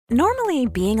Normally,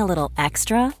 being a little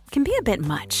extra can be a bit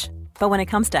much, but when it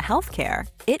comes to healthcare,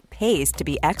 it pays to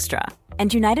be extra.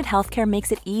 And United Healthcare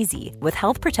makes it easy with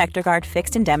Health Protector Guard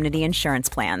fixed indemnity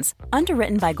insurance plans.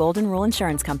 Underwritten by Golden Rule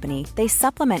Insurance Company, they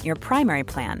supplement your primary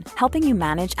plan, helping you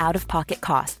manage out-of-pocket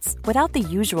costs without the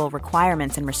usual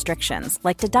requirements and restrictions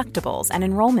like deductibles and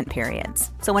enrollment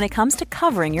periods. So when it comes to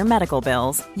covering your medical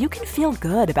bills, you can feel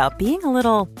good about being a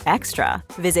little extra.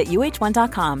 Visit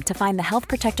uh1.com to find the Health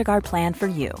Protector Guard plan for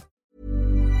you.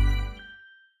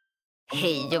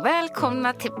 Hej och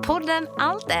välkomna till podden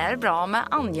Allt är bra med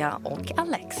Anja och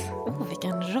Alex.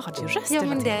 Vilken radioröst. Ja,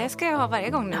 men det ska jag ha varje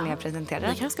gång när jag presenterar. Vi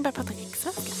kanske ska börja prata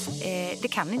rikssvenska. Det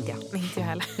kan inte jag. Inte jag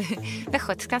heller.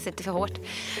 Västgötskan sitter för hårt.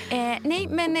 Nej,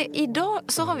 men idag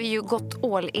så har vi ju gått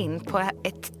all in på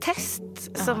ett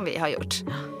test som vi har gjort.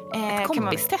 Ett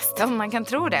kompistest. Ja, man kan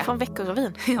tro det. Från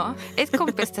Veckorevyn. Ja, ett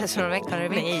kompistest från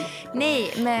Veckorevyn.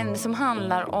 Nej, men som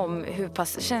handlar om hur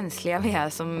pass känsliga vi är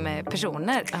som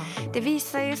personer. Ja. Det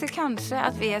visar ju sig kanske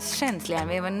att vi är känsligare än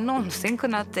vi har någonsin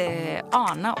kunnat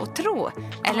ana och tro.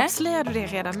 Eller? Avslöjar du det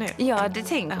redan nu? Ja, det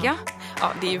tänker jag.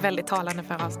 Ja, det är ju väldigt talande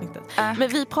för avsnittet. Men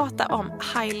vi pratar om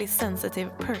Highly Sensitive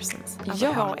Persons. Alltså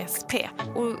HSP.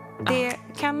 Och det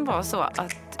kan vara så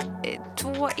att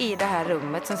 2 i det här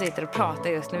rummet som sitter och pratar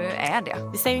just nu är det.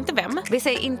 Vi säger inte vem. Vi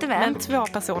säger inte vem. Men 2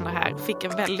 personer här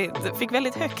fick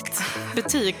väldigt högt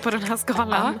betyg på den här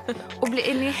skalan. Ja. Och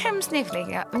är ni hemskt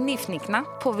nyfikna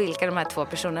på vilka de här 2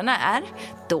 personerna är,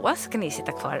 då ska ni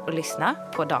sitta kvar och lyssna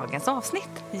på dagens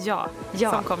avsnitt. Ja.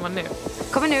 Som kommer nu.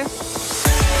 Kommer nu.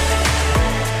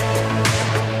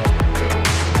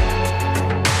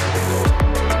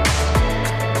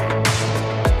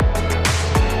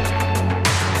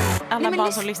 Alla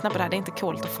barn som lyssnar på det här, det är inte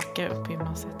coolt att fucka upp på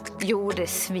gymnasiet. Jo, det är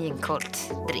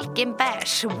svinkollt. Drick en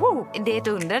bärs. Wow. Det är ett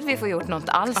under att vi får gjort något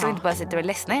alls och inte bara sitter och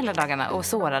ledsna hela dagarna och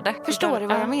sårade. Förstår du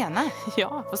vad jag menar?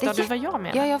 Ja, förstår du vad jag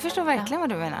menar? Ja, jag förstår verkligen vad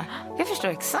du menar. Jag förstår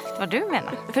exakt vad du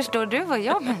menar. Förstår du vad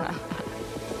jag menar?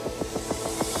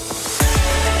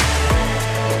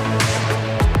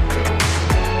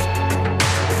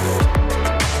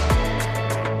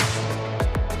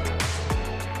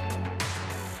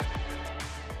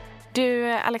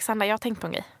 Du, Alexandra, jag har tänkt på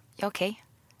en grej. Okej.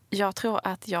 Jag tror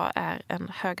att jag är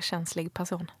en högkänslig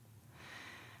person.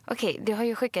 Okej, du har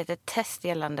ju skickat ett test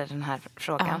gällande den här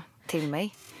frågan till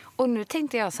mig. Och nu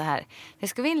tänkte jag så här. Nu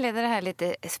ska vi inleda det här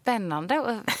lite spännande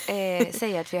och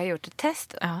säga att vi har gjort ett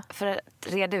test för att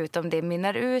reda ut om det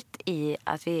mynnar ut i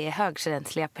att vi är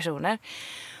högkänsliga personer.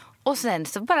 Och sen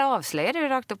så bara avslöjar du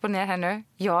rakt upp och ner här nu.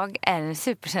 Jag är en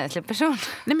superkänslig person.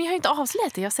 Nej, men jag har inte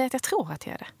avslöjat det. Jag säger att jag tror att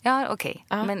jag är det. Ja, okej.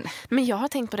 Ja. Men jag har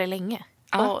tänkt på det länge.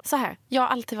 Och så här, jag har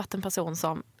alltid varit en person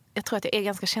som... Jag tror att jag är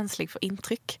ganska känslig för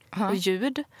intryck och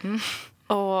ljud.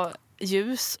 Och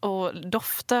ljus och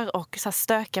dofter och så här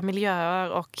stökiga miljöer.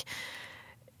 Och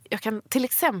jag kan till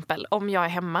exempel, om jag är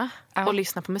hemma och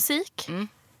lyssnar på musik.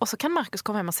 Och så kan Marcus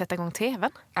komma hem och sätta igång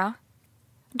tvn.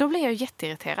 Då blir jag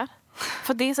jätteirriterad.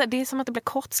 För det är som att det blir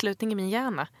kortslutning i min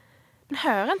hjärna. Men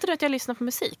hör inte du att jag lyssnar på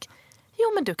musik?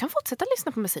 Jo, men du kan fortsätta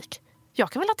lyssna på musik.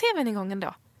 Jag kan väl ha tvn igång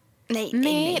ändå? Nej,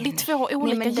 det är 2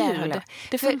 olika ljud.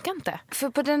 Det funkar inte. För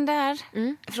på den där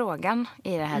frågan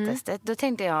i det här testet, då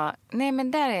tänkte jag, nej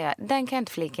men den kan jag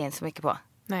inte flika in så mycket på.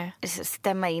 Nej.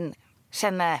 Stämma in,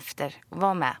 känna efter,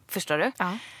 vara med, förstår du?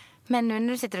 Ja. Men nu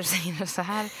när du sitter och säger så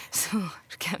här så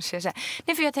kanske jag säger.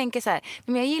 Nej, för jag tänker så här,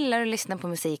 men jag gillar att lyssna på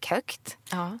musik högt.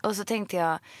 Ja. Och så tänkte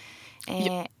jag...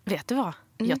 vet du vad?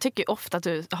 Jag tycker ofta att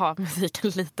du har musiken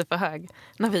lite för hög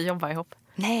när vi jobbar ihop.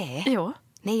 Nej. Jo.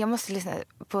 Nej, jag måste lyssna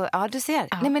på... Ja, du ser.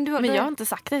 Ja. Nej, men jag har inte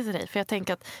sagt det till dig. För jag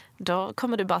tänker att då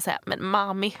kommer du bara säga, men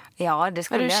mami, ja, det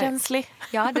skulle är du känslig?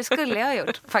 Ja, det skulle jag ha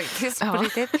gjort faktiskt. På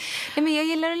riktigt. Nej, men jag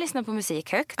gillar att lyssna på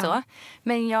musik högt då.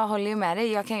 Men jag håller ju med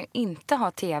dig. Jag kan ju inte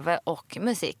ha tv och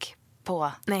musik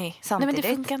på samtidigt. Nej, men det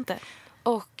funkar inte.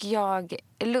 Och jag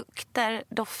luktar,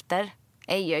 dofter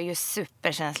är jag ju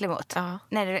superkänslig mot.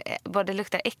 När det både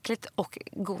luktar äckligt och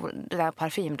goda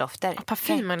parfymdofter. Ja,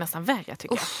 parfym är nästan värre,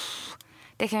 tycker jag.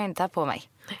 Det kan jag inte ha på mig.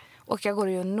 Och jag går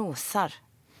ju och nosar.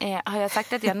 Har jag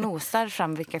sagt att jag nosar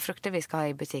fram vilka frukter vi ska ha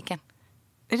i butiken?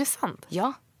 Är det sant?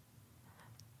 Ja.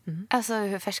 Alltså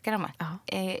hur färska de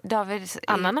är. David,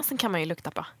 ananasen kan man ju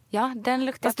lukta på. Ja, den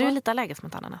luktar fast på. Du är lite allergisk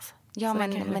mot ananas. Ja,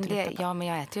 men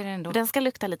jag äter ju den ändå. Den ska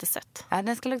lukta lite sött. Ja,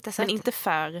 den ska lukta sött. Men inte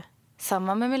för...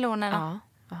 Samma med melonerna.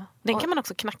 Ja. Den kan man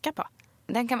också knacka på.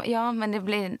 Ja, men det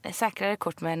blir säkrare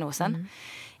kort med nosen.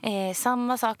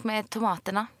 Samma sak med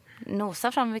tomaterna.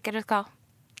 Nosa fram vilka du ska ha.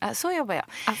 Så jobbar jag.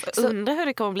 Alltså, undrar hur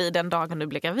det kommer bli den dagen du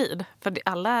blir gravid. För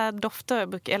alla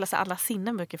dofter, alla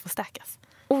sinnen brukar förstärkas.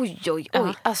 Oj.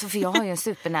 Alltså, för jag har ju en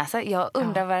supernäsa. Jag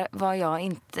undrar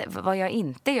vad jag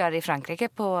inte gör i Frankrike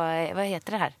på, vad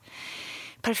heter det här?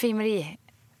 Parfymeri.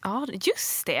 Ja,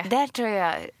 just det. Där tror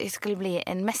jag skulle bli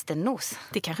en mästernos.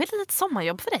 Det är kanske ett litet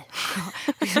sommarjobb för dig.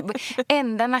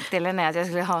 Enda nackdelen är att jag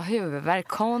skulle ha huvudvärk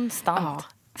konstant.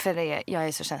 För jag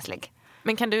är så känslig.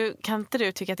 Men kan inte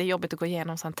du tycka att det är jobbigt att gå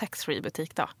igenom en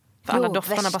tax-free-butik då? För alla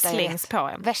dofterna bara slängs på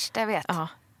en. Värsta jag vet.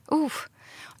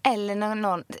 Eller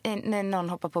när någon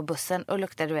hoppar på bussen och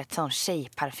luktar, du vet, sån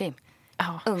tjejparfym.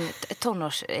 Ung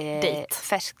tonårs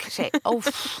färsk tjej.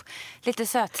 Lite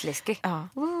sötsliskig.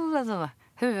 Alltså,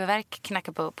 huvudvärk,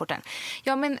 knacka på porten.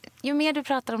 Ja, men ju mer du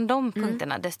pratar om de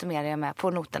punkterna, desto mer är jag med på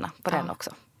noterna på den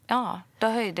också. Ja, då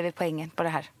höjde vi poängen på det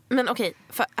här. Men okej,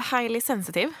 för highly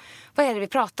sensitive. Vad är det vi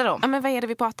pratar om? Ja, men vad är det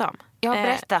vi pratar om? Ja,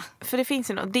 berätta. För det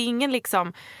finns ju något. Det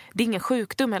är ingen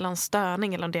sjukdom eller en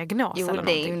störning eller en diagnos. Jo, eller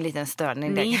det är ju en liten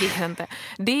störning. Nej, det är inte.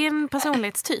 Det är en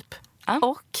personlighetstyp.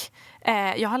 Och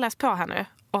jag har läst på här nu.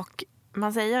 Och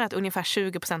man säger att ungefär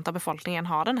 20% av befolkningen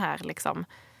har den här liksom,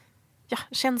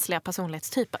 känsliga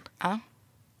personlighetstypen.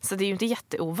 Så det är ju inte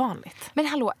jätteovanligt. Men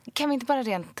hallå, kan vi inte bara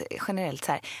rent generellt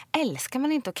så här, älskar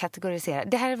man inte att kategorisera?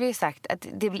 Det här har vi ju sagt att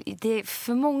det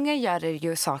för många gör det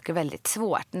ju saker väldigt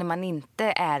svårt när man inte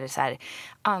är så här,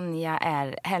 Anja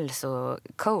är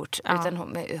hälsocoach, utan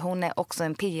hon är också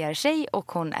en PR-tjej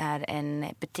och hon är en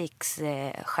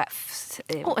butikschef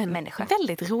och en människa.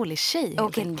 Väldigt rolig tjej.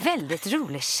 Och en väldigt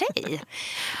rolig tjej.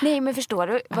 Nej, men förstår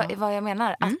du vad jag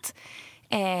menar? Att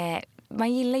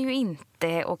man gillar ju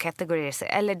inte att kategorisera.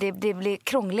 Eller det blir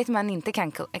krångligt man inte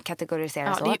kan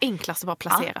kategorisera så. Det är ju enklast att bara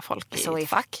placera folk i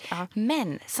fack.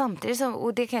 Men samtidigt så,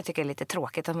 och det kan jag tycka är lite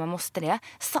tråkigt att man måste det.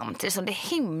 Samtidigt som det är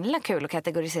himla kul att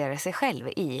kategorisera sig själv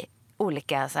i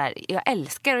olika så här, jag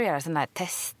älskar att göra såna här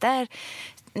tester.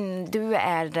 Du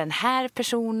är den här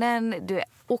personen.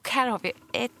 Och här har vi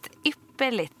ett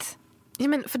ypperligt. Ja,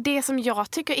 men för det som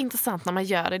jag tycker är intressant när man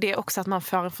gör det är också att man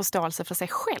får en förståelse för sig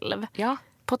själv. Ja.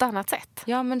 På ett annat sätt.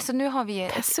 Ja, men så nu har vi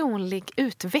personlig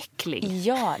utveckling.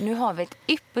 Ja, nu har vi ett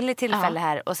ypperligt tillfälle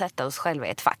här att sätta oss själva i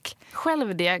ett fack.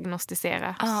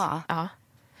 Självdiagnostisera. Ja.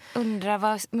 Undrar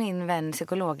vad min vän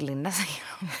psykolog Linda säger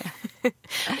om det.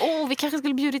 Vi kanske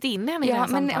skulle bjudit in henne i det här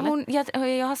samtalet.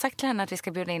 Jag har sagt till henne att vi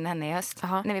ska bjuda in henne i höst.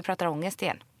 När vi pratar ångest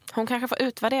igen. Hon kanske får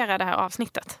utvärdera det här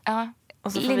avsnittet. Ja.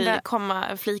 Och så får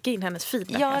vi flika in hennes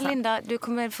feedback. Ja, Linda, du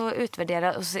kommer få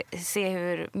utvärdera och se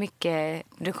hur mycket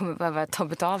du kommer behöva ta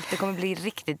betalt. Det kommer bli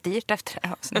riktigt dyrt efter det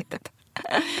här avsnittet.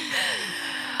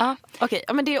 Okej,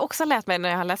 men det jag också lärt mig när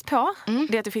jag har läst på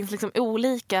det är att det finns liksom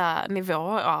olika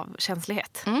nivåer av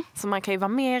känslighet. Så man kan ju vara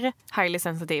mer highly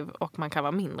sensitive och man kan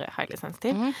vara mindre highly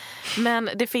sensitive. Men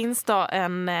det finns då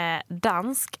en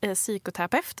dansk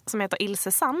psykoterapeut som heter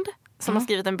Ilse Sand som har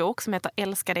skrivit en bok som heter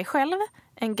Älska dig själv.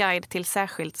 En guide till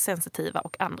särskilt sensitiva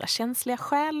och andra känsliga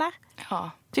själar.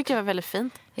 Ja. Tycker jag var väldigt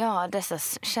fint. Ja, dessa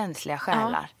känsliga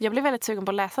själar. Ja, jag blev väldigt sugen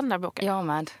på att läsa den här boken. Ja,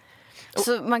 med.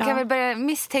 Så man kan väl börja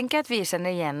misstänka att vi känner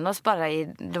igen oss bara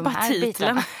i de här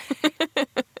bitarna.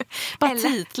 Bara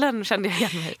titeln kände jag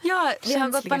igen mig. Ja, vi har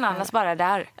gått bananas bara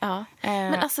där. Ja.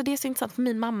 Men alltså det är så intressant. För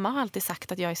min mamma har alltid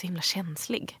sagt att jag är så himla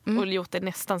känslig. Och gjort det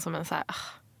nästan som en så här...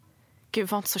 Gud,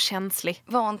 var inte så känslig.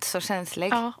 Var inte så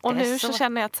känslig. Ja, och nu så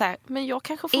känner jag att så här, men jag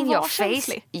kanske får vara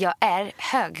känslig. Jag är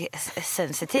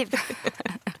högsensitiv.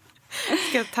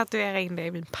 Ska jag tatuera in det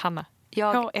i min panna?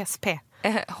 HSP.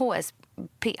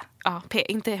 HSP. Ja, P,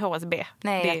 inte HSB.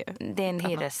 Nej, det är en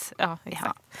hyres. Ja,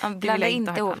 exakt. Man blandar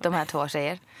inte ihop de här två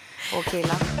tjejer och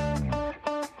killar.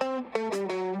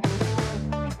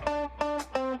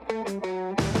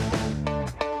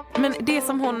 Men det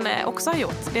som hon också har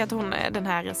gjort, det är att hon, den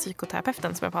här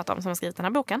psykoterapeuten som jag pratade om som har skrivit den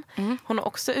här boken, hon har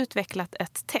också utvecklat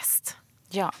ett test.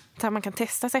 Ja. Där man kan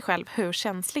testa sig själv hur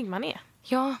känslig man är.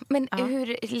 Ja, men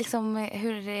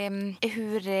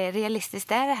hur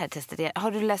realistiskt är det här testet?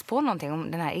 Har du läst på någonting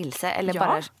om den här Ilse? Eller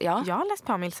jag har läst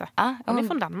på om Ilse. Hon är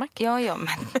från Danmark. Ja, men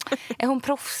är hon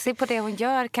proffsig på det hon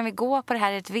gör? Kan vi gå på det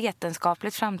här ett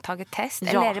vetenskapligt framtaget test?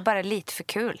 Eller är det bara lite för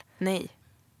kul? Nej.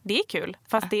 Det är kul,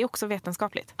 fast det är också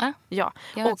vetenskapligt. Ja,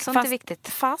 och sånt är viktigt.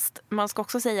 Fast man ska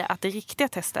också säga att det riktiga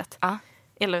testet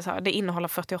eller så, det innehåller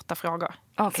 48 frågor.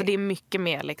 Okay. Så det är mycket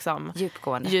mer liksom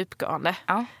djupgående.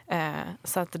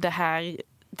 Så att det här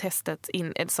testet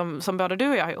som både du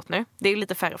och jag har gjort nu, det är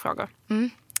lite färre frågor.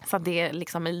 Så att det är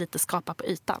liksom lite skrapa på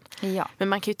ytan. Ja. Men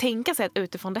man kan ju tänka sig att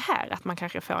utifrån det här att man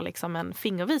kanske får liksom en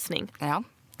fingervisning. Ja.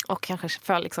 Och kanske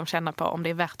får liksom känna på om det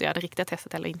är värt att göra det riktiga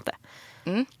testet eller inte.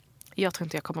 jag tror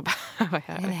inte jag kommer behöva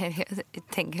göra det. Nej, jag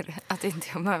tänker att inte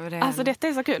jag behöver det. Alltså detta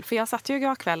är så kul, för jag satt ju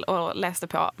igår kväll och läste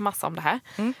på massa om det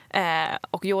här.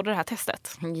 Och gjorde det här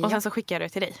testet. Ja. Och sen så skickade jag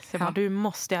det till dig. Så jag bara, du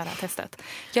måste göra det här testet.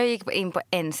 Jag gick in på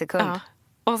 1 sekund. Ja.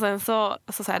 Och sen så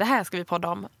sa jag, det här ska vi podda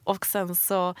om. Och sen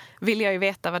så ville jag ju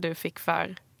veta vad du fick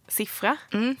för siffra.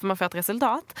 För man får ett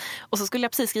resultat. Och så skulle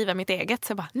jag precis skriva mitt eget.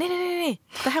 Så jag bara, nej.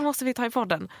 Det här måste vi ta i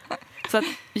podden. Så att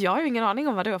jag har ju ingen aning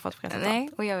om vad du har fått för resultat. Nej,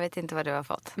 och jag vet inte vad du har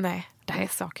fått. Nej, det här är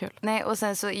så kul. Nej, och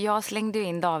sen så jag slängde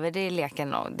in David i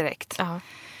leken direkt. Ja.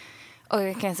 Och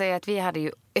jag kan säga att vi hade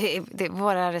ju...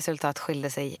 våra resultat skilde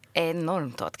sig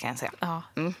enormt åt, kan jag säga. Ja,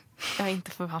 jag är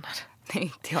inte förvånad. Nej,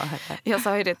 inte jag heller. Jag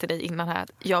sa ju det till dig innan här.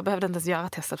 Jag behövde inte ens göra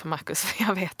testet för Marcus. För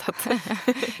jag vet att...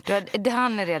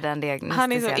 Han är redan diagnostiserad.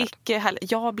 Han är så icke...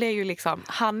 Jag blir ju liksom...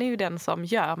 Han är ju den som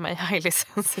gör mig highly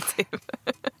sensitive.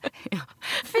 Ja.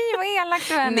 Fy, vad elakt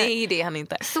du är. Nej, det är han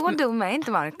inte. Så dum är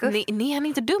inte Marcus. Nej, han är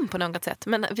inte dum på något sätt.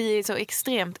 Men vi är så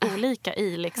extremt olika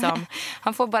i liksom...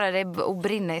 Han får bara det att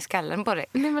brinna i skallen på dig.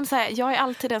 Nej, men så här, jag är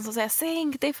alltid den som säger,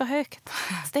 sänk, det är för högt.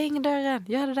 Stäng dörren,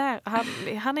 gör det där.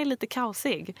 Han är lite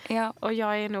kaosig. Ja. Och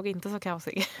jag är nog inte så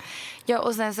kaosig. Ja,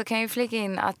 och sen så kan jag flika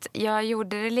in att jag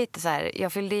gjorde det lite så här.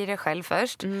 Jag fyllde i det själv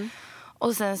först.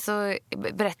 Och sen så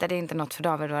berättade jag inte något för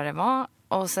David vad det var.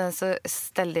 Och sen så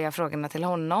ställde jag frågorna till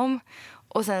honom.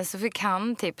 Och sen så fick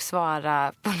han typ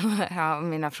svara på några av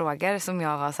mina frågor som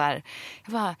jag var så här.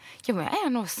 Jag bara, ja men jag är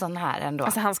nog sån här ändå.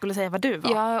 Alltså han skulle säga vad du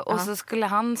var? Ja, och så skulle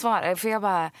han svara. För jag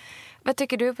bara, vad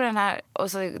tycker du på den här?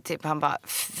 Och så typ han bara,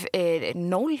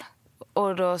 0.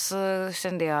 Och då så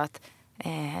kände jag att,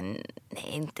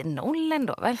 nej inte 0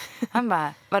 ändå väl. Han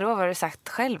bara, vadå, vad har du sagt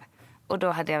själv? Och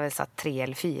då hade jag väl satt 3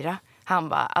 eller 4. Han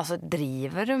bara, alltså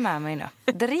driver du med mig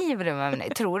nu? Driver du med mig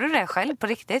nu? Tror du det själv på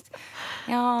riktigt?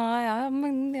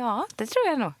 Ja, det tror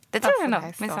jag nog. Det tror jag nog.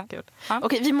 Det är så kul. Ja.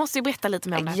 Okej, vi måste ju berätta lite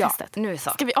mer om det här testet. Nu så.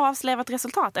 Ska vi avslöja ett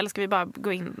resultat eller ska vi bara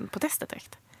gå in på testet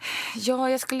direkt? Ja,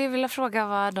 jag skulle vilja fråga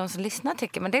vad de som lyssnar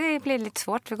tycker. Men det blir lite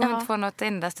svårt. Vi kommer inte få något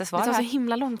endaste svar. Det tar så här.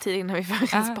 himla lång tid innan vi får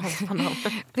respons från dem.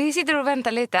 Vi sitter och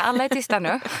väntar lite. Alla är tysta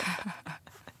nu.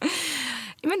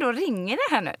 Men då ringer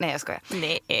det här nu. Nej, jag skojar.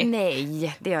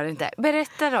 Nej, det gör det inte.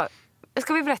 Berätta då.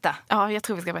 Ska vi berätta? Ja, jag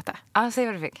tror vi ska berätta. Ja, säg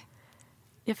vad du fick.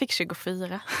 Jag fick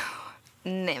 24.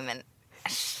 Nej, men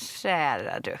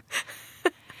kära du.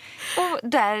 Och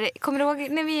där, kommer du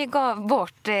ihåg när vi gav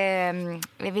bort,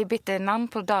 vi bytte namn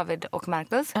på David och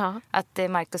Marcus. Ja. Att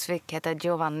Marcus fick heta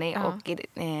Giovanni och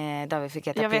David fick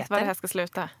heta Peter. Jag vet vad det här ska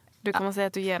sluta. Du kommer säga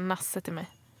att du ger Nasse till mig.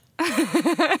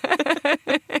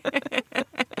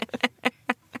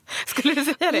 Skulle du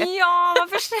säga det? Ja,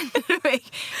 varför känner du mig?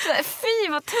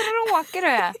 Fy, vad tråkig du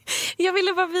är. Jag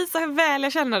ville bara visa hur väl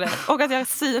jag känner det. Och att jag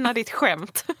synar ditt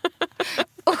skämt.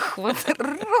 Usch, vad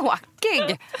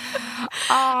tråkig.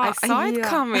 I saw it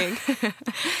coming.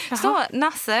 Så,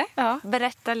 Nasse,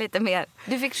 berätta lite mer.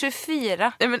 Du fick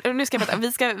 24. Men nu ska jag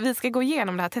berätta. Vi ska gå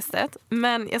igenom det här testet.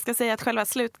 Men jag ska säga att själva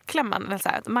slutklämman är så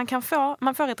här, att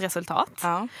man får ett resultat.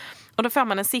 Ja. Och då får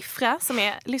man en siffra som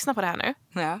är, lyssna på det här nu,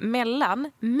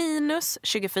 mellan minus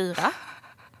 24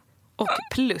 och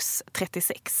plus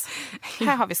 36.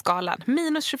 Här har vi skalan.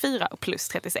 Minus 24 och plus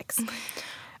 36.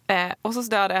 Och så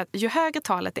står det att ju högre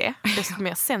talet är, desto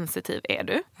mer sensitiv är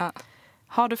du. Ja.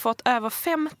 Har du fått över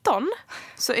 15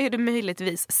 så är du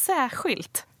möjligtvis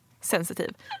särskilt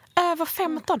sensitiv. Över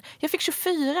 15. Jag fick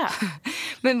 24.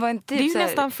 Men var inte typ det är ju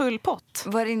nästan full pott.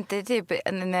 Var det inte typ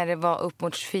när det var upp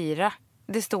mot 24?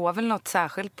 Det står väl något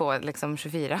särskilt på liksom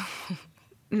 24?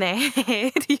 Nej,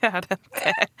 det gör det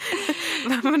inte.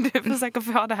 Men du försöker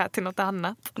få det här till något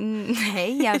annat.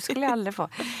 Nej, jag skulle aldrig få.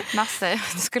 Nasse,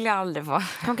 det skulle jag aldrig få.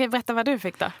 Okej, berätta vad du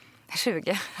fick då.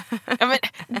 20. Ja, men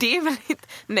det är väl inte...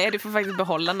 Nej, du får faktiskt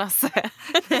behålla Nasse.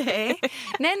 Nej.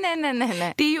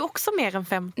 Det är ju också mer än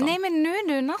 15. Nej, men nu är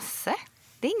du Nasse.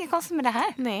 Det är inget konstigt med det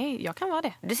här. Nej, jag kan vara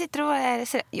det. Du sitter och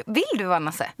vill du vara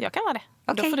Nasse? Jag kan vara det.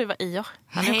 Okay. Då får du vara Ior.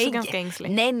 Han är också ganska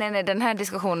ängslig. Nej. Den här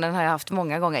diskussionen har jag haft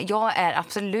många gånger. Jag är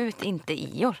absolut inte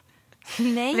Ior.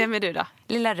 Nej. Vem är du då?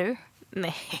 Lilla Ru.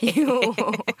 Nej. Jo,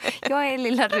 jag är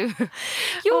Lilla Ru.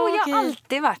 Jo, okay. Jag har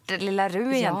alltid varit Lilla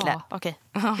Ru egentligen. Ja, okej.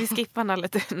 Vi skippar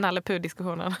Nalle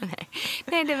Puh-diskussionen.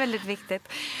 Nej, det är väldigt viktigt.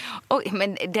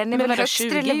 Men den är väl högst 20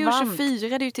 relevant. och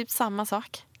 24, det är ju typ samma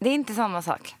sak. Det är inte samma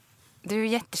sak. Du är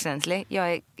jättekänslig.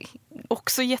 Jag är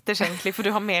också jättekänslig för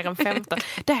du har mer än 15.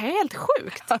 Det här är helt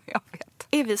sjukt. Ja, jag vet.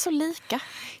 Är vi så lika?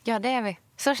 Ja, det är vi.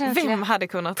 Så känsliga. Vem hade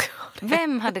kunnat tro det?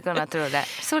 Vem hade kunnat tro det?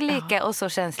 Så lika och så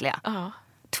känsliga. Ja.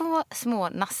 2 små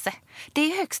Nasse. Det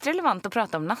är högst relevant att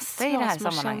prata om Nasse i det här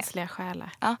sammanhanget. 2 små känsliga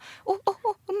själar. Ja.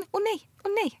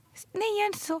 Nej, gör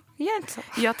inte så.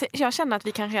 Jag känner att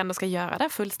vi kanske ändå ska göra det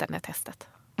fullständiga testet.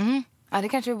 Ja, det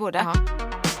kanske vi borde. Ja.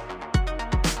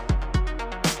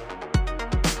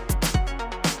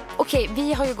 Okej,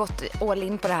 vi har ju gått all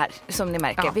in på det här, som ni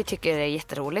märker. Ja. Vi tycker det är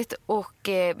jätteroligt. Och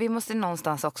vi måste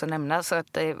någonstans också nämna så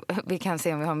att vi kan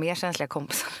se om vi har mer känsliga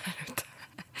kompisar här ute.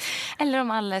 Eller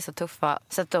om alla är så tuffa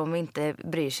så att de inte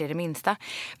bryr sig det minsta.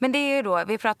 Men det är ju då,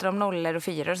 vi pratar om nollor och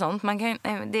fyror och sånt.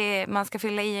 Man ska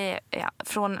fylla i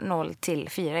från 0 till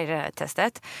 4 i det här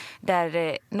testet.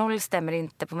 Där 0 stämmer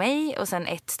inte på mig och sen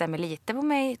 1 stämmer lite på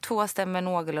mig. 2 stämmer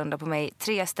någorlunda på mig.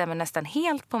 3 stämmer nästan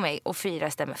helt på mig. Och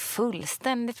 4 stämmer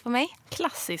fullständigt på mig.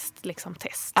 Klassiskt liksom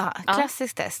test. Ja,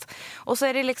 klassiskt test. Och så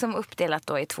är det liksom uppdelat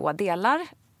då i 2 delar.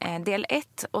 Del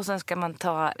 1 och sen ska man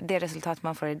ta det resultat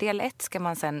man får i del 1 ska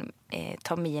man sen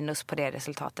ta minus på det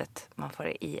resultatet man får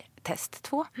i test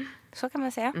 2. Så kan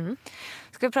man säga.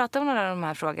 Ska vi prata om några av de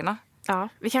här frågorna? Ja,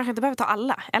 vi kanske inte behöver ta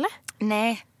alla, eller?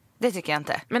 Nej, det tycker jag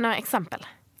inte. Men några exempel.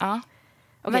 Ja.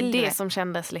 Okej, det som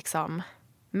kändes liksom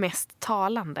mest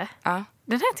talande. Ja.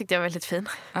 Den här tyckte jag var väldigt fin.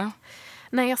 Ja.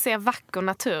 När jag ser vacker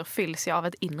natur fylls jag av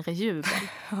ett inre jubel.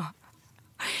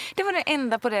 Det var det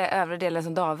enda på det övre delen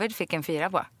som David fick en 4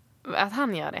 på. Att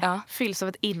han gör det? Ja. Fylls av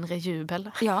ett inre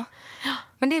jubel. Ja,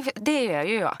 men det gör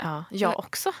ju jag. Ja, jag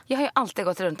också. Jag har ju alltid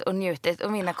gått runt och njutit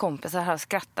och mina kompisar har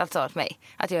skrattat åt mig.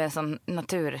 Att jag är en sån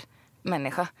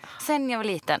naturmänniska. Sen jag var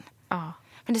liten. Ja.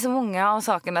 Men det är så många av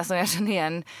sakerna som jag känner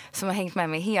igen som har hängt med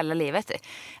mig hela livet.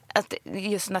 Att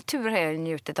just natur har jag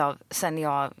njutit av sen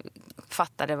jag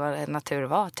fattade vad natur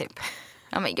var typ.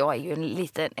 Ja, men jag är ju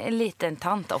en liten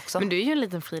tant också. Men du är ju en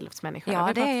liten friluftsmänniska.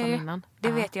 Ja, det är jag ju.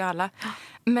 Det vet ju alla.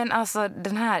 Men alltså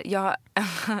den här, jag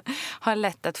har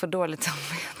lätt att få dåligt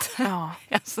samvete. Ja.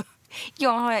 Alltså,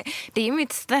 det är ju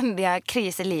mitt ständiga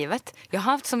kris i livet. Jag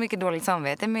har haft så mycket dåligt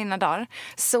samvete i mina dagar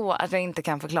så att jag inte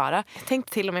kan förklara. Jag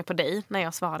tänkte till och med på dig när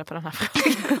jag svarade på den här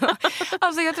frågan.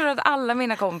 Alltså jag tror att alla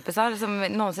mina kompisar som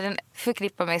någonsin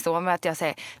förknippar mig så med att jag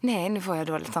säger nej, nu får jag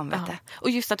dåligt samvete. Ja. Och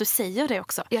just att du säger det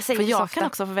också. Jag säger för jag ofta. kan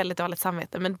också få väldigt dåligt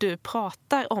samvete, men du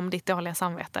pratar om ditt dåliga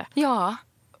samvete. Ja.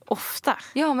 Ofta.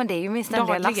 Ja, men det är ju min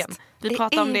ständiga Dagligen. last. Vi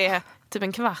pratade om det typ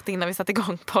en kvart innan vi satte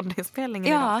igång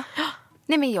poddinspelningen idag.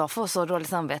 Nej, men jag får så dåligt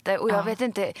samvete. Och jag vet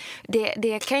inte,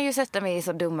 det kan ju sätta mig i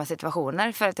så dumma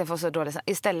situationer för att jag får så dåligt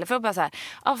samvete. Istället för att bara så här,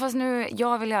 fast nu,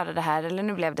 jag vill göra det här eller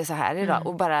nu blev det så här idag.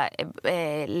 Och bara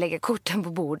lägga korten på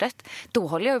bordet. Då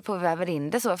håller jag på att väva in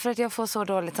det så för att jag får så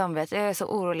dåligt samvete. Jag är så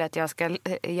orolig att jag ska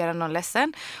göra någon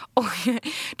ledsen. Och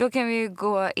då kan vi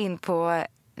gå in på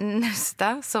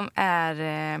nästa som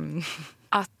är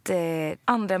att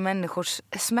andra människors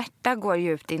smärta går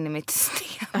djupt in i mitt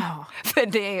system. Ja. För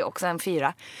det är också en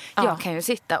 4. Ja. Jag kan ju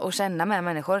sitta och känna med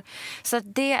människor. Så att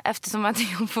det, eftersom att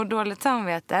jag får dåligt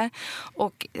samvete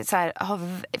och så här, har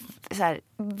så här,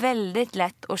 väldigt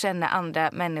lätt att känna andra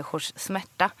människors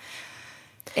smärta.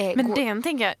 Men den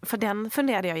tänker jag, för den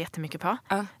funderade jag jättemycket på.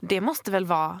 Ja. Det måste väl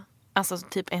vara alltså,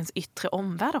 typ ens yttre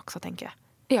omvärld också, tänker jag.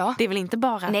 Ja. Det är väl inte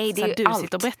bara att Nej, det är så, ju du allt.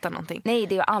 sitter och berättar någonting. Nej,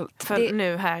 det är ju allt. För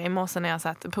nu här i morse när jag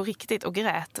satt på riktigt och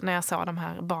grät när jag såg de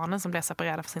här barnen som blev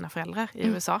separerade från sina föräldrar i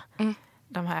USA.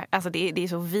 De här, alltså det är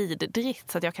så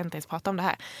vidrigt så att jag kan inte ens prata om det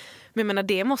här. Men jag menar,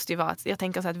 det måste ju vara att jag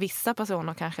tänker så att vissa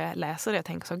personer kanske läser det och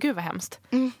tänker så, gud vad hemskt.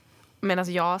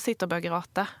 Medan jag sitter och börjar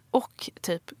gråta och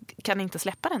typ kan inte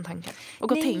släppa den tanken. Och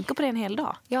gå och tänka på det en hel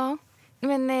dag. Ja.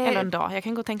 Men, eller en dag. Jag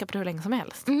kan gå och tänka på det hur länge som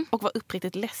helst. Och vara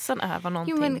uppriktigt ledsen över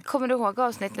någonting. Jo, men kommer du ihåg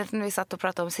avsnittet när vi satt och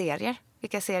pratade om serier?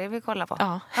 Vilka serier vi kollar på?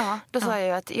 Ja. Då sa jag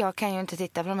ju att jag kan ju inte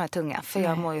titta på de här tunga. För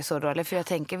jag mår ju så dåligt. För jag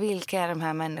tänker, vilka är de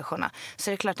här människorna? Så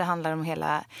det är klart det handlar om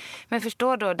hela... Men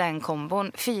förstår då den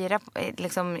kombon. 4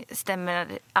 liksom stämmer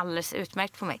alldeles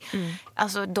utmärkt på mig.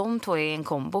 Alltså de 2 är en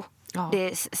kombo. Ja.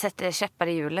 Det sätter käppar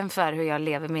i hjulen för hur jag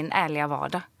lever min ärliga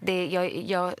vardag.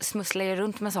 Jag smusslar ju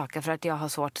runt med saker för att jag har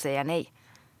svårt att säga nej.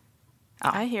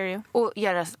 Ja. I hear you. Och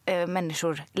göra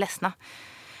människor ledsna.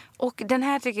 Och den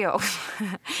här tycker jag också.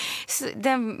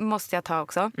 Den måste jag ta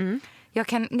också. Jag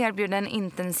kan erbjuda en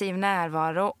intensiv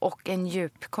närvaro och en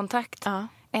djup kontakt. Ja.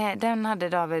 Den hade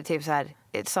David typ så här...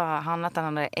 Sa han att han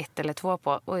hade 1 eller 2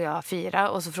 på och jag 4.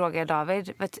 Och så frågade jag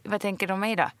David, vad tänker du om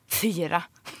mig då? 4.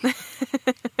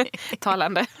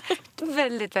 Talande.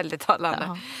 Väldigt, väldigt talande.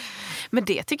 Ja. Men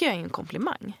det tycker jag är en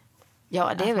komplimang.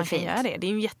 Ja, det är väl fint. Det är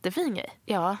ju en jättefin grej.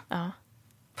 Ja.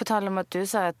 På tal om att du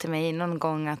sa till mig någon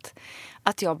gång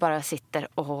att jag bara sitter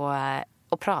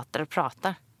och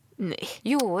pratar. Nej.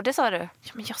 Jo, det sa du.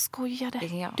 Ja, men jag skojade.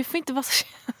 Ja. Du får inte vara så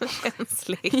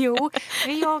känslig. Jo,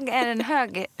 jag är en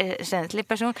högkänslig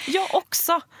person. Jag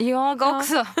också. Jag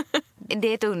också. det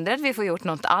är ett under att vi får gjort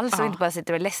något alls och inte bara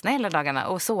sitter och ledsna hela dagarna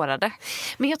och sårade.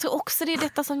 Men jag tror också det är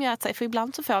detta som gör att, för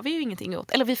ibland så får vi ju ingenting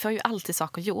gjort. Eller vi får ju alltid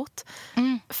saker gjort.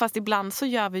 Fast ibland så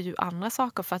gör vi ju andra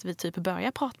saker för att vi typ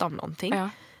börjar prata om någonting. Ja.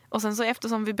 Och sen så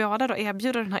eftersom vi båda då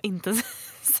erbjuder den här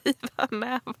intensiva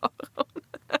närvaron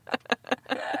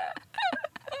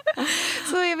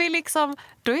så är vi liksom,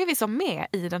 då är vi så med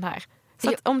i den här. Så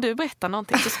att om du berättar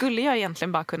någonting så skulle jag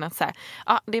egentligen bara kunna säga,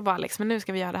 det är bara Alex, men nu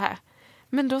ska vi göra det här.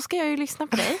 Men då ska jag ju lyssna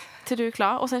på dig till du är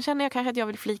klar. Och sen känner jag kanske att jag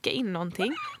vill flika in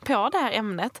någonting på det här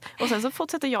ämnet. Och sen så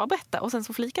fortsätter jag berätta. Och sen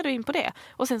så flikar du in på det.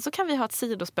 Och sen så kan vi ha ett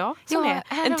sidospår som är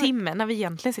en timme när vi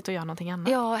egentligen sitter och gör någonting annat.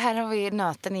 Ja, här har vi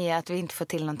nöten i att vi inte får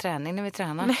till någon träning när vi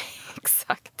tränar. Nej,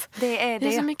 exakt. Det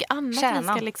är så mycket annat vi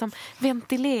ska liksom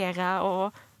ventilera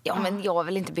och... Ja, men jag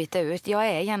vill inte byta ut. Jag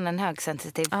är gärna en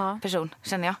högsensitiv person,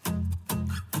 känner jag.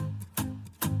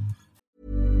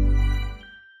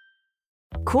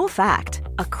 Cool fact,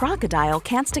 a crocodile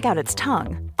can't stick out its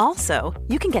tongue. Also,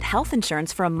 you can get health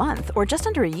insurance for a month or just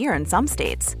under a year in some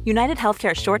states. United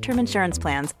Healthcare short-term insurance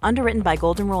plans, underwritten by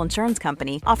Golden Rule Insurance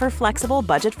Company, offer flexible,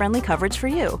 budget-friendly coverage for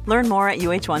you. Learn more at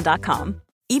uh1.com.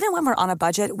 Even when we're on a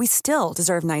budget, we still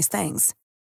deserve nice things.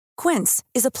 Quince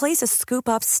is a place to scoop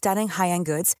up stunning high-end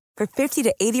goods for 50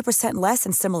 to 80% less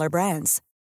than similar brands.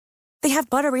 They have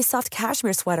buttery soft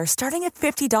cashmere sweaters starting at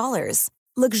 $50,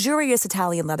 luxurious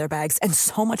Italian leather bags, and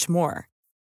so much more.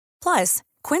 Plus,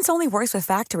 Quince only works with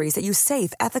factories that use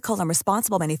safe, ethical, and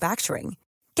responsible manufacturing.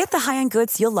 Get the high-end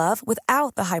goods you'll love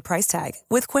without the high price tag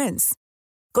with Quince.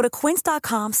 Go to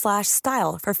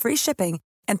quince.com/style for free shipping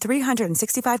and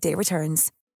 365-day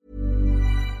returns.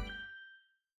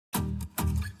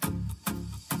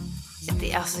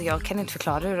 Alltså, jag kan inte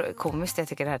förklara hur komiskt jag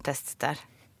tycker det här testet är.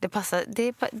 Det passar,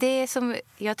 det är som,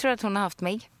 jag tror att hon har haft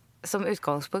mig som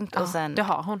utgångspunkt. Och sen, det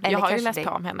har hon. Jag har ju läst på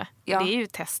om henne. Ja. Det är ju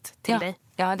ett test till dig.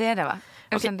 Ja, det är det, va?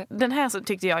 Okay, den här så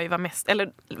tyckte jag ju var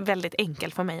väldigt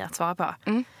enkel för mig att svara på.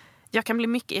 Jag kan bli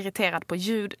mycket irriterad på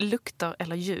ljud, lukter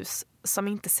eller ljus som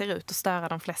inte ser ut att störa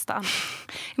de flesta andra.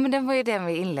 Men den var ju den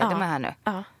vi inledde med här nu.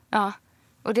 Ja.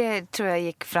 Och det tror jag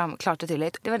gick fram klart och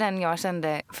tydligt. Det var den jag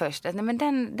kände först. Att, nej, men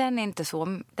den är inte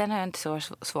så, den har jag inte så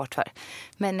svårt för.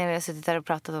 Men när vi har suttit där och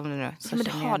pratat om det nu. Så men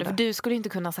det har du, för du skulle inte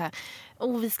kunna så här,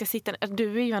 vi ska sitta,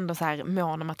 du är ju ändå så här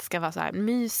mån om att det ska vara så här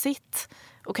mysigt.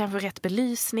 Och kanske rätt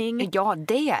belysning. Ja,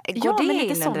 det går det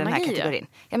in under den här kategorin.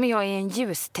 Ja, men jag är en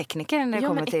ljustekniker när det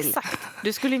kommer till... Exakt.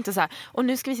 Du skulle inte så här, och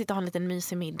nu ska vi sitta och ha en liten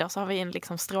mysig middag så har vi en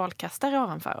liksom strålkastare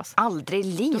ovanför oss. Aldrig i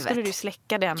livet. Då skulle du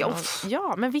släcka den.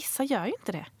 Ja, men vissa gör ju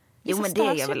inte det. Vissa men det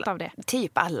är väl av det.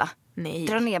 Typ alla. Nej.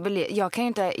 Dra ner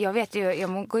jag vet ju,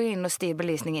 jag går in och styr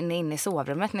belysningen in i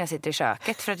sovrummet när jag sitter i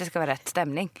köket för att det ska vara rätt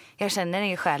stämning. Jag känner det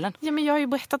i själen. Ja, men jag har ju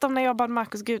berättat om när jag bad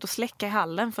Marcus gå ut och släcka i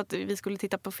hallen för att vi skulle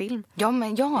titta på film. Ja,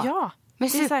 men ja. Men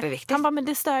superviktigt. Han bara, men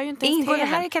det stör ju inte ens TV:n. Ingår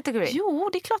det här i kategorin? Jo,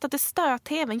 det är klart att det stör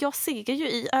TV:n. Jag ser ju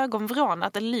i ögonvrån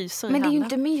att det lyser i men handen. Men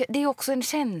det är ju inte det är också en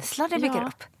känsla det bygger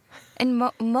upp. En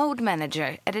mode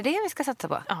manager. Är det vi ska satsa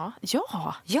på?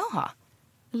 Ja.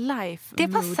 Life det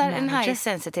passar mood en high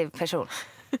sensitive person.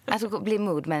 Alltså bli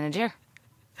mood manager.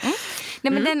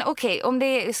 Nej, men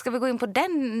om ska vi gå in på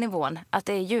den nivån att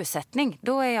det är ljussättning,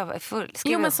 då är jag full.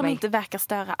 Jo, men som inte verkar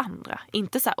störa andra.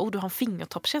 Inte så här, du har en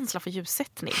fingertoppkänsla för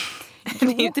ljussättning. Det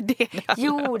är ju inte det.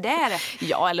 Jo, det är det.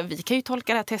 Ja, eller vi kan ju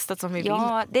tolka det här testet som vi vill.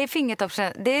 Ja, det är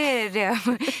fingertoppkänsla. Det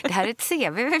här är ett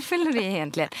CV vi fyller i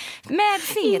egentligen. Med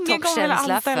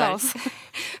fingertoppkänsla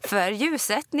för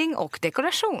ljussättning och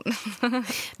dekoration.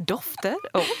 Dofter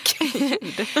och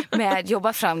ljud. Med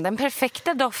jobba fram den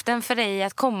perfekta doften för dig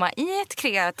att komma i ett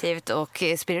kreativt och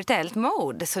spirituellt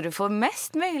mode så du får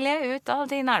mest möjliga ut av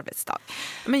din arbetsdag.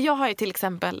 Men jag har ju till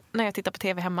exempel, när jag tittar på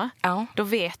tv hemma, då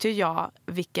vet ju jag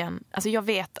alltså jag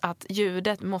vet att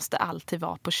ljudet måste alltid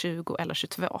vara på 20 eller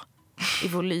 22 i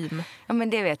volym. Ja, men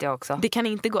det vet jag också. Det kan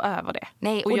inte gå över det.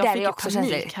 Nej, och jag där fick är också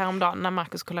panik häromdagen när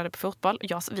Marcus kollade på fotboll.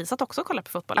 Vi satt också och kollade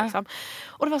på fotboll. Liksom.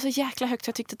 Och det var så jäkla högt.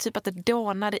 Jag tyckte typ att det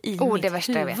dånade i mitt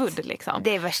huvud. Liksom.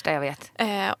 Det är värsta jag vet.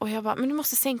 Och jag bara, men du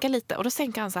måste sänka lite. Och då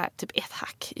sänker han så här typ ett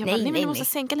hack. Jag bara, nej, men du måste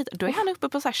sänka lite. Då är han uppe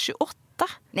på så här 28.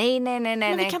 Nej.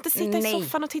 Men vi kan inte sitta i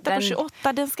soffan och titta på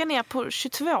 28. Den ska ner på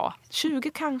 22.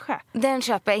 20 kanske. Den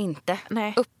köper jag inte.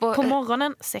 Nej. På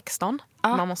morgonen 16.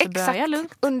 Man måste börja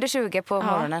lugnt. Under 20 på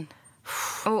morgonen.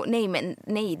 Och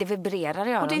nej, det vibrerar i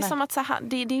öronen. Och det är som att så här,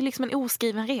 det är liksom en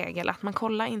oskriven regel att man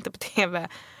kollar inte på tv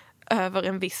över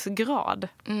en viss grad.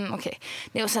 Okej.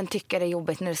 Och sen tycker jag det är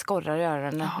jobbigt när det skorrar i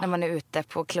öronen när man är ute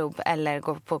på klubb eller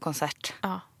går på konsert.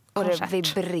 Och det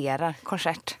vibrerar.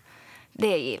 Konsert.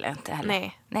 Det gillar jag inte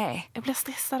heller. Nej. Jag blir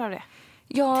stressad av det.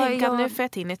 Tänk att nu får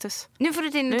jag tinnitus. Nu får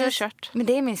du tinnitus. Nu är det kört. Men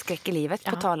det är min skräck i livet,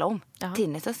 på tala om.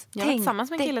 Tinnitus. Jag var tillsammans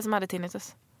med en kille som hade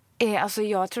tinnitus. Alltså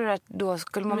jag tror att då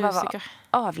skulle man behöva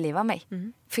avliva mig.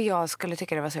 För jag skulle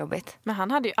tycka det var så jobbigt. Men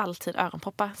han hade ju alltid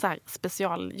öronproppar så här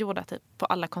specialgjorda typ på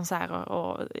alla konserter,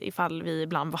 och ifall vi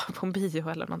ibland var på en bio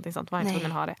eller någonting sånt var jag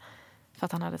tvungen att ha det. För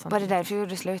att han hade sånt. Var det därför du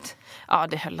gjorde slut? Ja,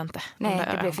 det höll inte. Nej,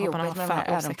 det blev för jobbigt med de här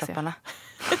öronpropparna.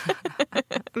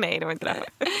 Nej, det var inte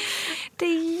det.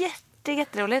 Det är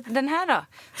jätteroligt. Den här då?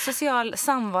 Social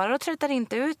samvaro tröttar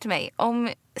inte ut mig. Om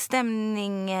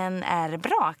stämningen är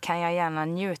bra kan jag gärna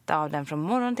njuta av den från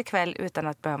morgon till kväll utan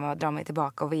att behöva dra mig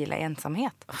tillbaka och vila i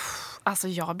ensamhet. Alltså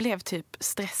jag blev typ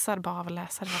stressad bara av att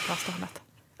läsa det här påståendet.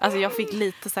 Alltså jag fick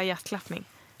lite så här hjärtklappning.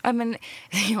 Ja, men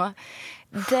ja,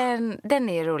 den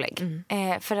är rolig.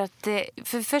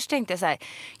 För först tänkte jag så här,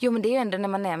 jo men det är ju ändå när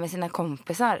man är med sina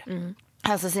kompisar.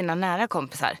 Alltså sina nära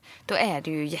kompisar. Då är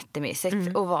det ju jättemysigt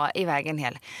att vara iväg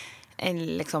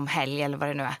en liksom helg eller vad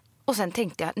det nu är. Och sen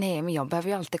tänkte jag, nej men jag behöver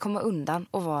ju alltid komma undan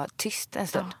och vara tyst en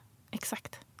stund. Ja,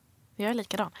 exakt. Jag är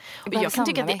likadan. Och jag kan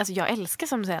tycka att jag älskar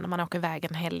som du säger när man åker iväg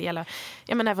en helg eller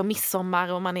över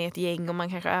midsommar och man är ett gäng och man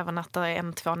kanske övernattar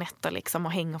 1-2 nätter liksom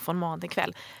och hänger från morgon till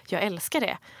kväll. Jag älskar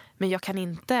det. Men jag kan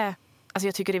inte, alltså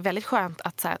jag tycker det är väldigt skönt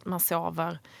att, så här, att man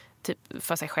sover typ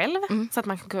för sig själv så att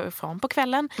man kan gå ifrån på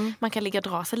kvällen. Man kan ligga och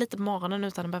dra sig lite på morgonen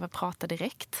utan att behöva prata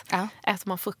direkt. Äter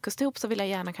man frukost ihop så vill jag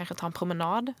gärna kanske ta en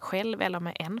promenad själv eller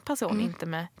med en person, inte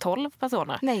med 12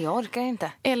 personer. Nej, jag orkar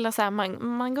inte. Eller så här,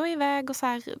 man går iväg och så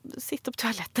här, sitter på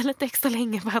toaletten lite extra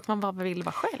länge för att man bara vill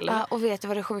vara själv. Ja, och vet du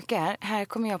vad det sjuka är? Här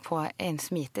kommer jag på en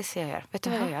smitis jag gör. Vet du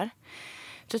vad jag gör?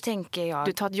 Då tänker jag...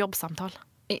 Du tar ett jobbsamtal.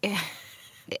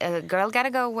 Girl gotta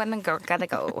go when a girl gotta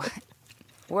go.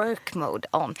 Work mode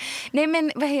on. Nej,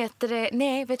 men vad heter det?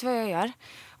 Nej, vet du vad jag gör?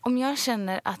 Om jag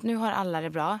känner att nu har alla det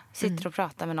bra, sitter och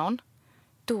pratar med någon,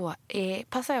 då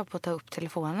passar jag på att ta upp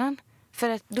telefonen. För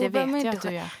att då det vet man jag inte att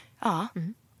du gör. Ja,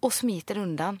 och smiter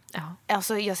undan. Ja.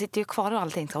 Alltså, jag sitter ju kvar och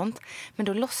allting sånt. Men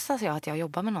då låtsas jag att jag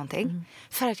jobbar med någonting.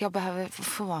 För att jag behöver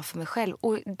få vara för mig själv.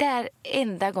 Och där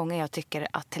enda gången jag tycker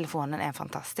att telefonen är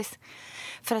fantastisk.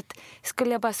 För att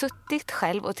skulle jag bara suttit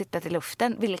själv och tittat i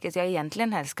luften, vilket jag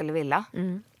egentligen helst skulle vilja.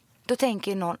 Då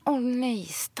tänker ju någon, nej,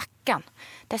 stackarn.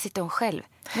 Där sitter hon själv.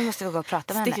 Nu måste vi gå och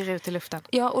prata med henne. Sticker ut i luften.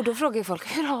 Ja, och då frågar ju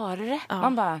folk, hur har du det? Ja.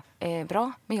 Man bara,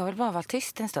 bra, men jag vill bara vara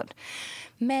tyst en stund.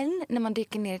 Men när man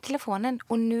dyker ner i telefonen,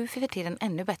 och nu för tiden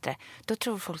ännu bättre, då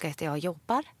tror folk att jag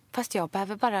jobbar. Fast jag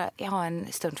behöver bara ha en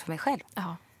stund för mig själv.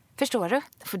 Ja. Förstår du?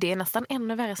 För det är nästan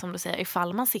ännu värre som du säger,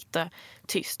 ifall man sitter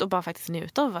tyst och bara faktiskt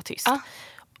njuter av att vara tyst. Ja.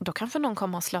 Då kanske någon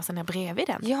kommer och slår sig ner bredvid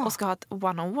den. Ja. Och ska ha ett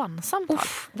one-on-one-samtal.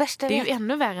 Värsta det är vet. ju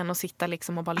ännu värre än att sitta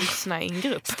liksom och bara lyssna i en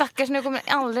grupp. Stackars, nu kommer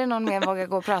aldrig någon mer våga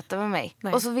gå och prata med mig.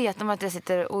 Nej. Och så vet de att jag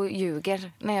sitter och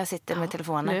ljuger när jag sitter med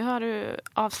telefonen. Nu har du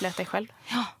avslöjat dig själv.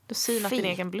 Ja, Du synat din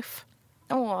egen bluff.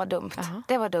 Vad dumt.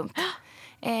 Det var dumt.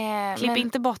 Klipp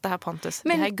inte bort det här, Pontus.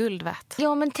 Det här är guld värt.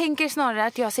 Ja, men tänker snarare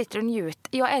att jag sitter och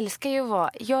njuter. Jag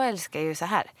älskar ju så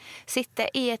här. Sitta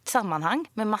i ett sammanhang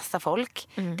med massa folk.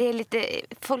 Det är lite,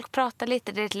 folk pratar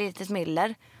lite, det är ett litet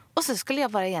myller. Och så skulle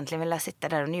jag bara egentligen vilja sitta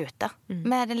där och njuta.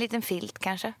 Med en liten filt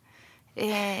kanske.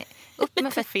 Upp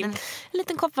med fötterna. En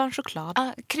liten kopp varm choklad.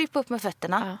 Ja, kryp upp med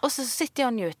fötterna. Och så sitter jag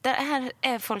och njuter. Här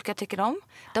är folk jag tycker om.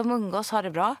 De umgås, har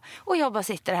det bra. Och jag bara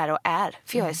sitter här och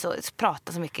för jag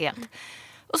pratar så mycket jämt.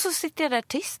 Och så sitter jag där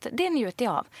tyst. Det njuter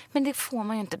jag av. Men det får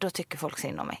man ju inte. Då tycker folk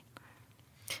synd om mig.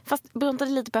 Fast beror det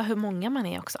lite på hur många man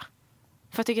är också.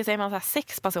 För jag tycker, säger man så här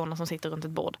 6 personer som sitter runt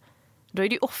ett bord, då är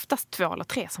det ju oftast 2 eller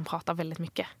 3 som pratar väldigt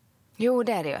mycket. Jo,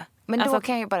 det är det ju. Men alltså, då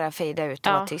kan jag ju bara fejda ut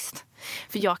och vara tyst.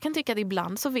 För jag kan tycka att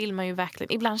ibland så vill man ju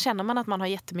verkligen... Ibland känner man att man har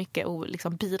jättemycket att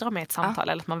liksom bidra med ett samtal.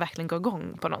 Eller att man verkligen går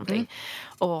igång på någonting.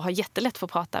 Och har jättelätt för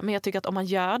att prata. Men jag tycker att om man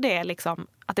gör det, liksom,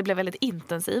 att det blir väldigt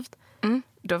intensivt.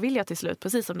 Då vill jag till slut,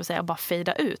 precis som du säger, bara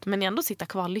fejda ut. Men ändå sitta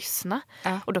kvar och lyssna.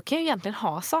 Och då kan jag egentligen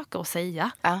ha saker att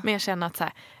säga. Men jag känner att så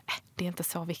här, det är inte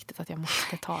så viktigt att jag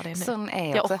måste ta det nu. Sån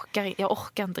är jag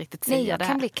orkar inte riktigt säga det här. Nej, jag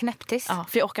kan bli knäpptyst. Ja,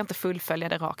 för jag orkar inte fullfölja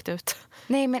det rakt ut.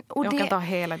 Nej, men, och jag orkar inte ha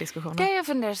hela diskussionen. Det har jag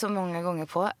funderat så många gånger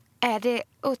på. Är det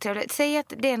otrevligt? Säg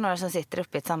att det är några som sitter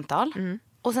uppe i ett samtal.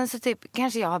 Och sen så typ,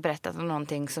 kanske jag har berättat om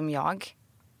någonting som jag...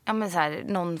 Ja, men så här,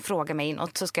 någon frågar mig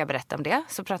inåt, så ska jag berätta om det.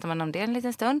 Så pratar man om det en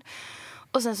liten stund.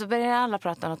 Och sen så börjar alla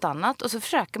prata om något annat. Och så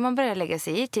försöker man börja lägga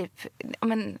sig i. Typ,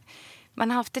 men, man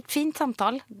har haft ett fint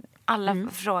samtal. Alla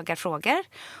frågar.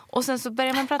 Och sen så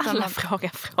börjar man prata om... Alla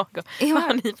frågar. Ja. Vad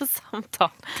har ni för samtal?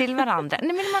 Till varandra.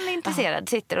 Nej, men man är intresserad,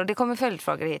 sitter och det kommer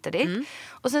följdfrågor hit och dit.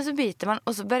 Och sen så byter man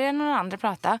och så börjar någon andra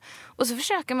prata. Och så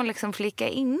försöker man liksom flika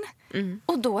in.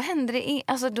 Och då händer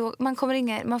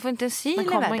det... man får inte en syl i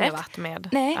vädret. Man kommer ingen vart med.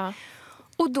 Nej. Ja.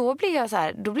 Och då blir jag så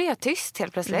här, då blir jag tyst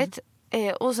helt plötsligt.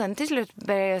 Och sen till slut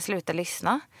börjar jag sluta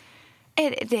lyssna.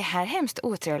 Är det här hemskt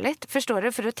otrevligt? Förstår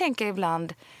du? För då tänker jag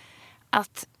ibland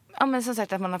att, ja men som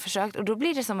sagt att man har försökt. Och då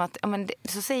blir det som att, ja men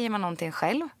så säger man någonting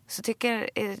själv. Så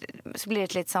blir det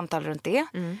ett litet samtal runt det.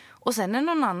 Och sen när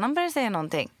någon annan börjar säga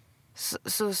någonting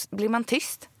så blir man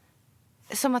tyst.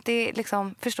 Som att det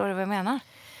liksom, förstår du vad jag menar?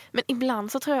 Men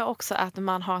ibland så tror jag också att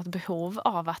man har ett behov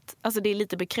av att, alltså det är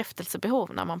lite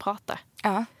bekräftelsebehov när man pratar.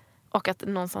 Ja. Och att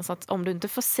någonstans att om du inte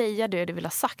får säga det du vill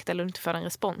ha sagt eller inte får den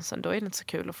responsen, då är det inte så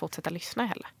kul att fortsätta lyssna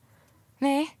heller.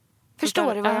 Nej.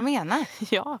 Förstår du vad jag menar?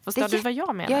 Ja, förstår du vad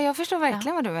jag menar? Ja, jag förstår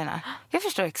verkligen vad du menar. Jag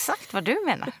förstår exakt vad du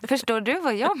menar. Förstår du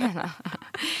vad jag menar?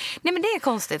 Nej, men det är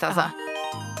konstigt alltså.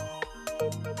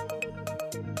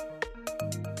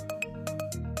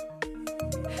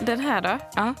 Den här då?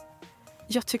 Ja.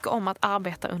 Jag tycker om att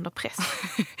arbeta under press.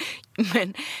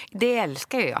 Men det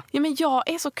älskar jag. Ja, men jag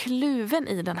är så kluven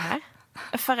i den här.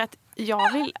 För att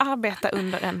jag vill arbeta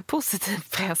under en positiv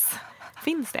press.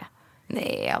 Finns det?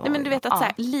 Nej, men du vet att så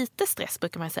här, lite stress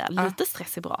brukar man säga. Lite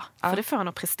stress är bra. För det får en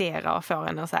att prestera och får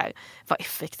en att så här, vara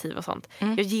effektiv och sånt.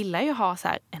 Jag gillar ju att ha så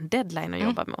här, en deadline att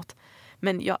jobba mot.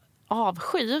 Men jag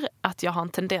avskyr att jag har en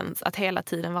tendens att hela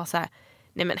tiden vara så här,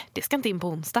 nej men det ska inte in på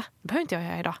onsdag. Det behöver inte jag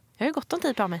göra idag. Jag har ju gott om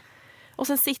tid på mig. Och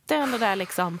sen sitter jag ändå där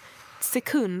liksom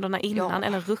sekunderna innan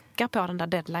eller ruckar på den där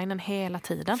deadlinen hela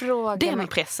tiden. Den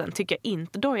pressen tycker jag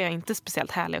inte, då är jag inte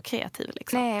speciellt härlig och kreativ.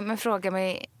 Liksom. Nej, men fråga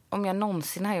mig om jag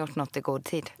någonsin har gjort något i god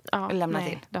tid. Ja, lämnat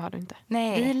nej, in. Det har du inte.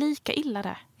 Nej. Vi är lika illa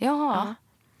där. Ja.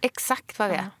 Exakt vad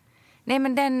vi är. Nej,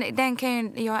 men den kan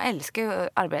ju, jag älskar ju att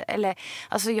arbeta. Eller,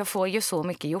 alltså jag får ju så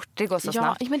mycket gjort, det går så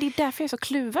snabbt. Ja, men det är därför jag är så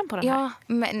kluven på den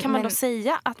här. Kan man då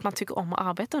säga att man tycker om att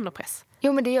arbeta under press?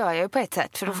 Jo, men det gör jag ju på ett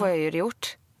sätt, för då får jag ju det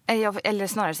gjort. Eller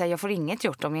snarare säga, jag får inget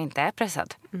gjort om jag inte är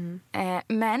pressad.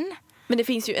 Men det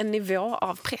finns ju en nivå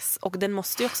av press, och den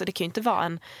måste ju också, det kan ju inte vara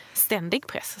en ständig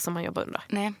press som man jobbar under.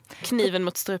 Nej. Kniven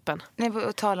mot strupen. Nej,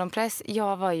 och tala om press,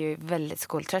 jag var ju väldigt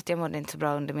skoltrött. Jag mådde inte så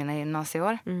bra under mina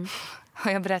gymnasieår.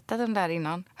 Har jag berättat om det här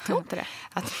innan? Jag inte det.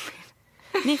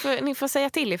 Ni får säga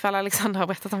till ifall Alexandra har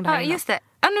berättat om det här innan. Ja, just det.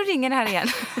 Ja, nu ringer det här igen.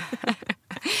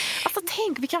 Alltså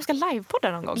tänk, vi kanske ska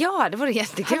livepodda någon gång. Ja, det vore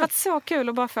jättekul. Det har varit så kul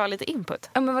att bara få lite input.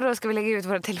 Ja, men vadå, ska vi lägga ut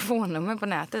våra telefonnummer på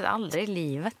nätet? Aldrig i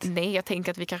livet. Nej, jag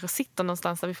tänker att vi kanske sitter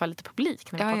någonstans där vi får lite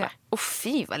publik när vi poddar. Ja.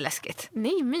 Fy, vad läskigt.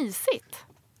 Nej, mysigt.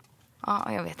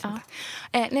 Ja, jag vet inte.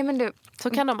 Nej, men du. Så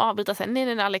kan de avbryta sig.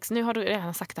 Nej, Alex, nu har du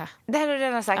redan sagt det här. Det här har du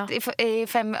redan sagt i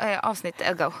 5 avsnitt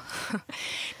ago.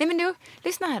 Nej, men du,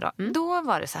 lyssna här då. Då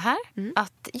var det så här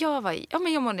att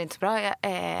jag mådde inte så bra.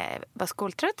 Jag var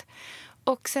skoltrött.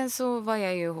 Och sen så var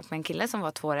jag ju ihop med en kille som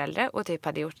var 2 år äldre och typ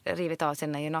hade rivit av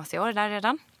sina gymnasieår där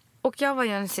redan. Och jag var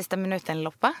ju en sista minuten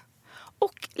loppa.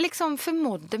 Och liksom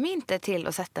förmådde mig inte till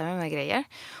att sätta mig med grejer.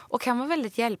 Och han var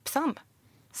väldigt hjälpsam.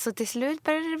 Så till slut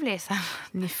började det bli så här.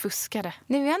 Ni fuskade.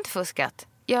 Nej, vi har inte fuskat.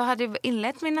 Jag hade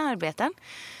inlett mina arbeten.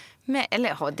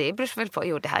 Det beror väl på.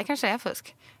 Jo, det här kanske är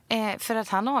fusk. För att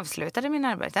han avslutade mina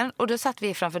arbeten. Och då satt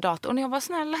vi framför datorn och jag var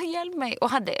snälla, hjälp mig. Och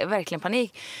hade verkligen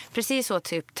panik. Precis så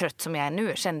typ trött som jag är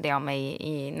nu kände jag mig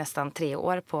i nästan 3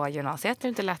 år på gymnasiet. Du har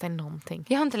inte lärt dig någonting.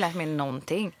 Jag har inte lärt mig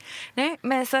någonting. Nej,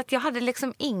 men så att jag hade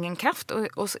liksom ingen kraft.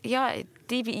 Och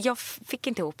jag fick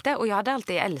inte ihop det. Och jag hade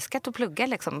alltid älskat att plugga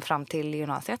liksom fram till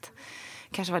gymnasiet.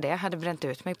 Kanske var det. Jag hade bränt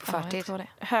ut mig på förtid. Jag tror det.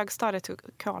 Högstadiet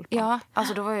tog kval på. Ja,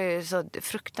 alltså då var jag ju så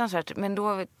fruktansvärt. Men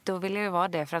då ville jag ju vara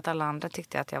det för att alla andra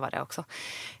tyckte att jag var det också.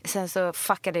 Sen så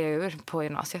fuckade jag ur på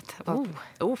gymnasiet.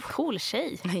 Cool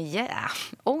tjej. Yeah.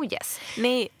 Oh yes.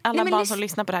 Nej, barn som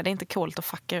lyssnar på det här, det är inte coolt att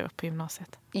fucka ur på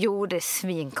gymnasiet. Jo, det är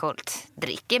svinkult.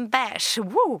 Drick en bärs.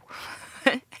 Woo!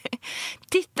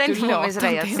 Titta inte på mig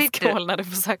sådär. Jag sitter när du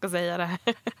försöker säga det här.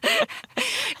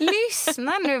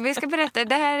 Lyssna nu, vi ska berätta.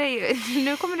 Det här är ju,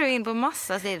 nu kommer du in på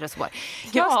massa sidospår.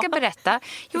 Jag ska berätta.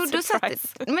 Jo,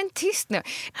 men tyst nu.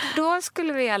 Då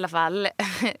skulle vi i alla fall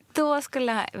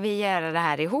göra det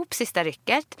här ihop, sista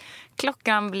rycket.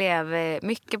 Klockan blev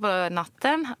mycket på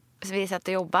natten. Vi satt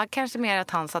och jobbade. Kanske mer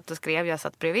att han satt och skrev, jag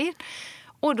satt bredvid.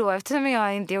 Och då, eftersom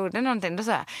jag inte gjorde någonting, då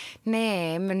sa jag,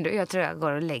 nej, men jag tror jag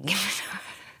går och lägger mig.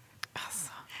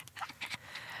 Alltså.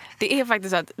 Det är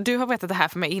faktiskt så att du har berättat det här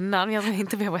för mig innan. Jag tror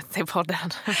inte vi har berättat det i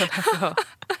podden.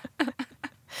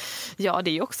 Ja, det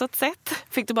är ju också ett sätt.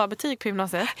 Fick du bara betyg på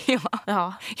gymnasiet?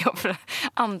 Ja, för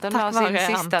Anton har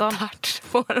sin sista touch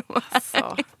på dem.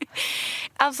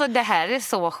 Alltså det här är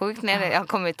så sjukt när det har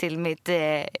kommit till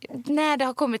när det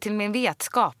har kommit till min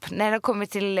vetskap. När det har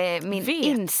kommit till min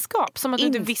vetskap? Som att du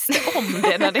inte visste om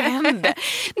det när det hände.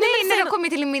 Nej, när det har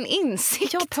kommit till min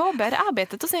insikt. Jag påbörjade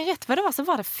arbetet och sen rätt vad det var så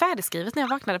var det färdigskrivet när jag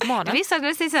vaknade på morgonen. Det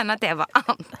visade sig sen att det var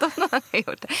Anton som hade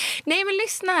gjort det. Nej, men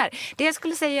lyssna här. Det jag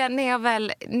skulle säga när jag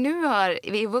väl nu har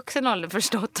i vuxen ålder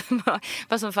förstått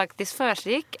vad som faktiskt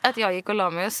försiggick, att jag gick och la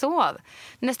mig och sov.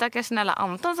 När stackars snälla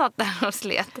Anton satt där och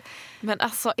slet. Men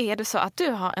alltså är det så att du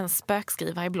har en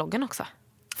spökskrivare i bloggen också?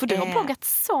 För du har bloggat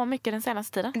så mycket den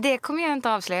senaste tiden. Det kommer jag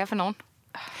inte avslöja för någon.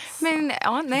 Men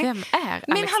ja, nej. Vem är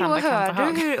Men Alexandra hallå, hör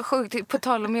Kamperhag? du hur sjukt, på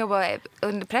tal om att jobba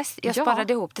under press. Jag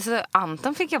sparade ihop det så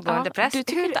Anton fick jobba under press. Du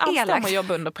tycker inte alls om att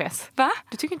jobba under press. Va?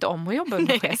 Du tycker inte om att jobba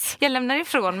under press. Jag lämnar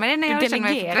ifrån mig det när jag känner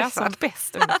mig delegerar som pressad.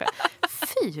 bäst under press.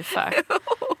 Fy för.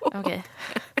 Okej.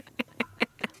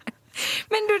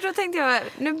 Men då tänkte jag,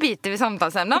 nu byter vi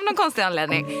samtalsämne av någon konstig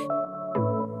anledning.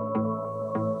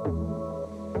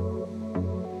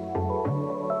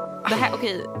 Det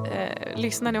här,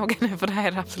 lyssna noga nu för det här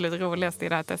är det absolut roligaste i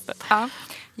det här testet. Ja.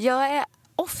 Jag är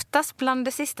oftast bland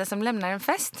det sista som lämnar en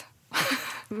fest.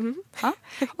 Ja.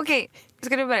 Okej,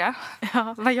 ska du börja?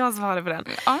 Ja, vad jag svarade på den.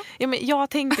 Ja, men jag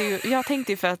tänkte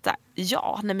ju för att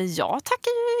jag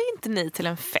tackar ju inte nej till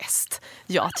en fest.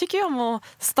 Jag tycker ju om att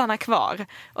stanna kvar.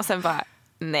 Och sen bara,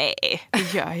 nej,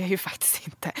 det gör jag ju faktiskt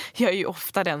inte. Jag är ju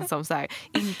ofta den som så här,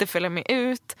 inte följer med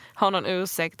ut, har någon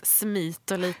ursäkt,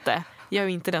 smiter lite. Jag är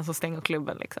ju inte den som stänger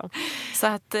klubben liksom. Så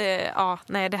att,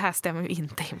 nej, det här stämmer ju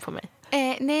inte in på mig.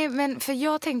 Nej, men för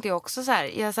jag tänkte ju också så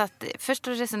här. Jag satt först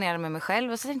och resonerade med mig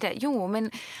själv och så tänkte jag,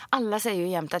 men alla säger ju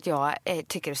jämt att jag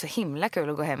tycker det är så himla kul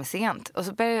att gå hem sent. Och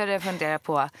så började jag fundera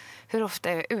på hur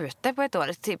ofta jag är ute på ett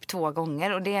år, typ 2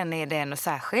 gånger. Och det är något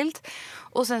särskilt.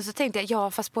 Och sen så tänkte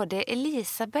jag, fast både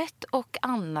Elisabeth och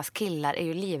Annas killar är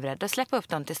ju livrädda att släppa upp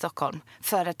dem till Stockholm.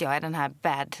 För att jag är den här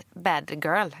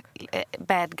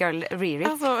bad girl Riri.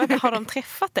 Alltså, har de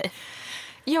träffat dig?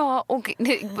 Ja, och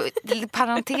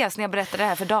parentes, när jag berättade det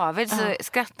här för David så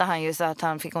skrattade han ju så att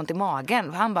han fick ont i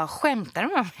magen. Han bara, skämtar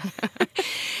med mig?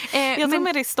 Jag tror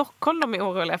med det i Stockholm de är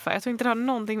oroliga för. Jag tror inte det har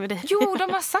någonting med det. Jo, de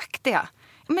har sagt det.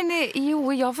 Men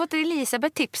jag har fått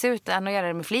Elisabeth tips utan att göra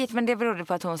det med flit. Men det berodde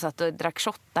på att hon satt och drack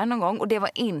shottar någon gång. Och det var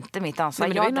inte mitt ansvar.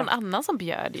 Nej, men det var någon annan som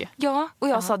bjöd ju. Ja, och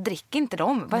jag sa, drick inte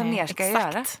dem. Vad mer ska jag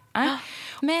göra?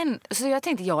 Men, så jag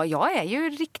tänkte, jag är ju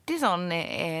riktigt sån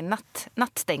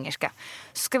nattstängerska.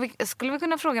 Skulle vi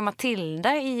kunna fråga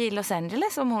Matilda i Los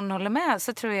Angeles om hon håller med?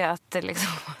 Så tror jag att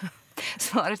liksom...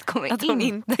 Svaret kommer att hon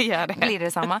inte gör det. Blir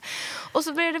det samma. Och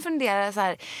så började jag fundera så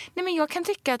här, nej men jag kan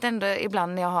tycka att ändå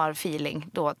ibland när jag har feeling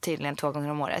då tydligen 2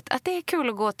 gånger om året att det är kul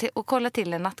att gå till och kolla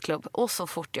till en nattklubb och så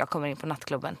fort jag kommer in på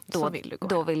nattklubben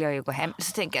då vill jag ju gå hem.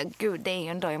 Så tänker jag, gud det är ju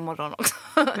en dag imorgon också.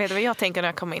 Vet du vad jag tänker när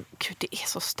jag kommer in? Gud det är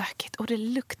så stökigt och det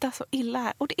luktar så illa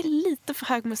här och det är lite för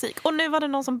hög musik. Och nu var det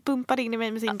någon som bumpade in i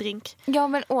mig med sin drink. Ja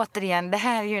men återigen, det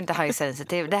här är ju inte high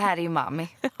sensitive. Det här är ju mami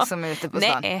som är ute på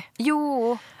stan. Nej.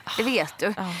 Jo, det vet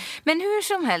du. Men hur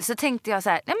som helst så tänkte jag så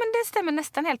här, nej men det stämmer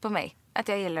nästan helt på mig att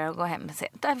jag gillar att gå hem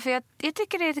sent. Därför jag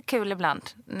tycker det är kul ibland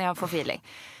när jag får feeling.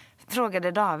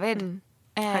 Frågade David.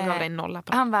 Han gav dig 0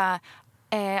 på. Han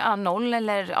var 0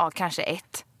 eller kanske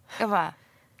 1. Jag var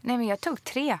nej men jag tog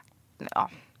 3. Ja.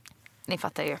 Ni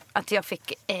fattar ju att jag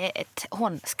fick ett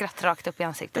hånskratt rakt upp i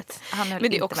ansiktet. Men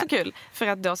det är också kul, för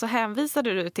att då så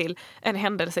hänvisade du till en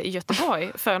händelse i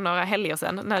Göteborg för några helger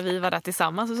sedan när vi var där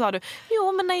tillsammans. Så sa du,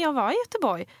 jo men när jag var i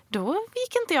Göteborg, då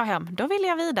gick inte jag hem, då ville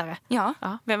jag vidare. Ja.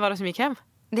 Vem var det som gick hem?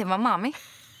 Det var mami.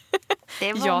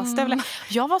 Det var...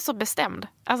 Jag var så bestämd.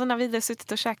 Alltså när vi hade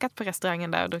suttit och käkat på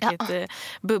restaurangen där och druckit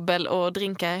bubbel och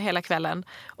drinkar hela kvällen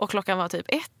och klockan var typ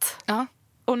 1. Ja.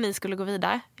 Och ni skulle gå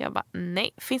vidare. Jag bara,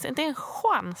 nej, finns inte en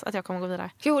chans att jag kommer gå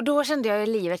vidare. Jo, då kände jag att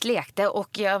livet lekte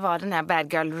och jag var den här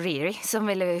bad girl Riri som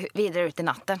ville vidare ut i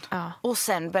natten. Ja. Och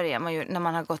sen börjar man ju, när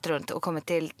man har gått runt och kommit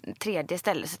till 3:e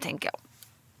stället så tänker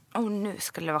jag, nu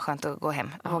skulle det vara skönt att gå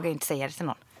hem. Jag vågar inte säga det till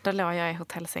någon. Då låg jag i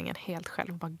hotellsängen helt själv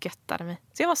och bara göttade mig.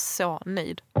 Så jag var så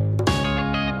nöjd.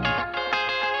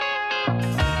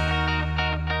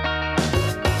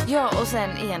 Ja, och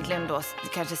sen egentligen då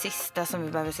kanske sista som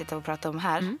vi behöver sitta och prata om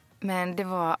här. Men det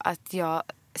var att jag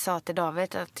sa till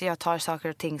David att jag tar saker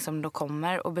och ting som då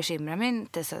kommer och bekymrar mig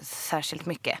inte så särskilt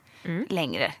mycket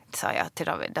längre, sa jag till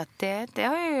David. Att det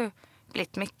har ju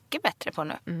blivit mycket bättre på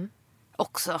nu.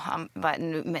 Också, han bara,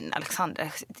 men Alexandra,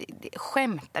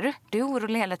 skämtar du? Du är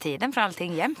orolig hela tiden för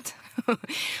allting jämt.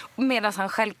 Medan han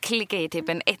själv klickar i typ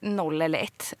en 0 eller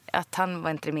 1. Att han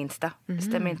var inte det minsta. Det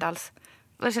stämmer inte alls.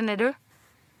 Vad känner du?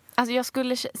 Alltså jag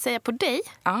skulle säga på dig,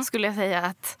 skulle jag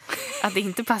säga att det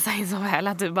inte passar in så väl.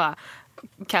 Att du bara,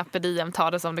 carpe diem,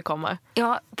 ta det som det kommer.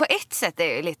 Ja, på ett sätt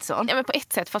är det lite så. Ja, men på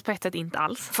ett sätt, fast på ett sätt inte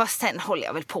alls. Fast sen håller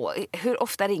jag väl på. Hur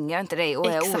ofta ringer jag inte dig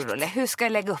och är orolig? Hur ska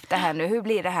jag lägga upp det här nu? Hur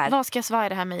blir det här? Vad ska jag svara i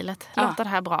det här mejlet? Låter det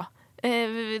här bra?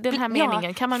 Den här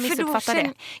meningen, kan man missuppfatta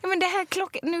det? Ja, men det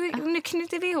här nu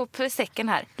knyter vi ihop säcken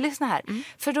här. Lyssna här.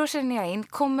 För då känner jag in,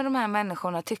 kommer de här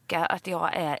människorna tycka att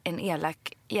jag är en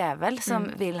elak jävel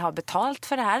som vill ha betalt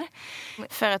för det här?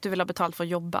 För att du vill ha betalt för att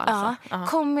jobba? Alltså. Ja.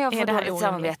 Kommer jag få dåligt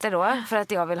samvete då för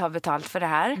att jag vill ha betalt för det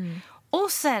här?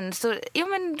 Och sen så,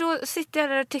 då sitter jag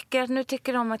där och tycker att nu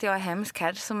tycker de att jag är hemsk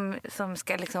här som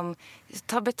ska liksom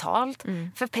ta betalt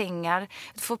för pengar,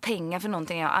 få pengar för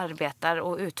någonting jag arbetar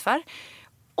och utför.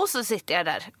 Och så sitter jag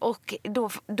där och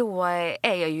då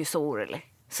är jag ju så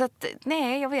orolig. Så att,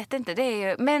 nej, jag vet inte. Det är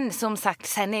ju, men som sagt,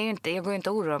 sen är jag går ju inte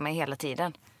att oroa mig hela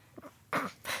tiden.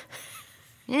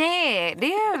 Nej,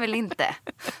 det är jag väl inte.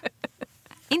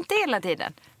 Inte hela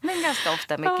tiden, men ganska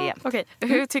ofta mycket igen. Okej.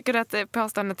 Hur tycker du att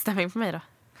påståendet stämmer in på mig då?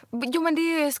 Jo,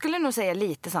 men jag skulle nog säga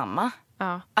lite samma.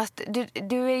 Ja. Att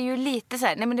du är ju lite så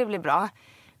här, nej men det blir bra.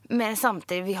 Men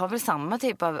samtidigt, vi har väl samma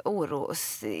typ av oro.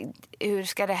 Hur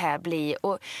ska det här bli?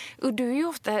 Och du är ju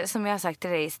ofta, som jag har sagt till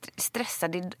dig,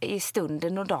 stressad i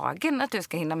stunden och dagen att du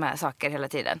ska hinna med saker hela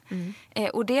tiden.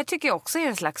 Och det tycker jag också är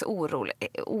en slags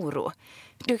oro.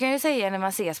 Du kan ju säga när man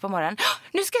ses på morgonen,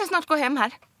 nu ska jag snart gå hem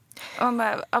här.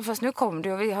 Fast nu kom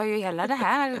du och vi har ju hela det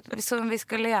här som vi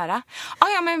skulle göra.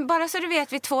 Ja, men bara så du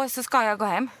vet, vi 2 så ska jag gå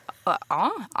hem.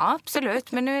 Ja,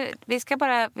 absolut. Men nu,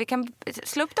 vi kan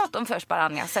slå upp datorn först bara,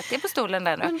 Anja. Sätt dig på stolen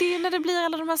där nu. Men det är när det blir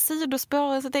alla de här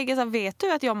sidospåren så tänker jag så här, vet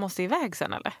du att jag måste iväg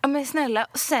sen eller? Ja, men snälla,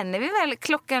 sen när vi väl,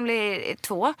 klockan blir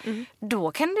 2,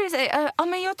 då kan du säga, ja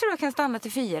men jag tror jag kan stanna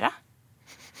till 4.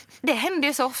 Det händer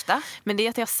ju så ofta. Men det är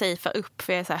att jag safear upp,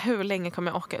 för jag är så här, hur länge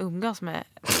kommer jag orka umgås med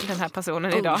den här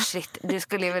personen idag? Shit, du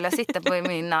skulle ju vilja sitta på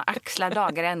mina axlar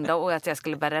dagar ändå och att jag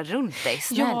skulle bära runt dig.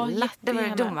 Snälla, ja, det var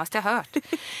det dummaste jag hört.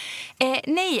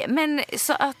 Nej, men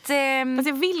så att... Fast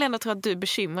jag vill ändå tro att du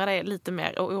bekymrar dig lite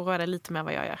mer och oroar dig lite mer än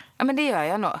vad jag gör. Ja, men det gör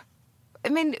jag nog.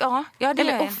 Men ja, det eller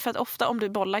gör jag. För att ofta om du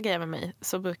bollar grejer med mig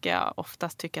så brukar jag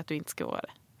oftast tycka att du inte ska oroa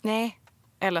dig. Nej.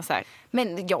 Eller så här.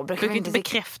 Men jag brukar inte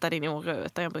bekräfta din oro,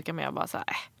 utan jag brukar mer bara så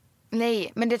här.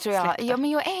 Nej, men det tror jag. Släkta. Ja, men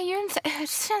jag är ju en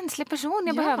känslig person.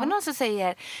 Jag behöver någon som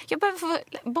säger, jag behöver få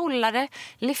bolla det,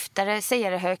 lyfta det, säga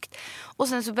det högt. Och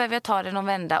sen så behöver jag ta det någon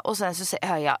vända och sen så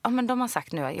hör jag, ja men de har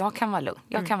sagt nu, jag kan vara lugn.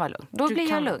 Jag kan vara lugn. Då blir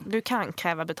jag lugn. Du kan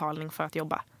kräva betalning för att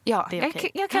jobba. Ja, det är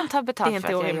okay. jag kan ta betalt för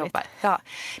att jag jobbar. Ja.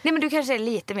 Nej, men du kanske är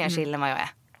lite mer chill än vad jag är.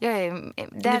 Jag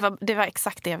är det var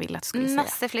exakt det jag ville att du skulle säga.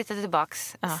 Nasse flyttar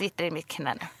tillbaks, sitter i mitt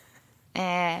knä nu.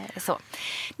 Så.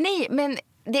 Nej, men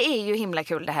det är ju himla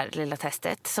kul det här lilla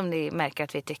testet som ni märker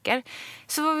att vi tycker.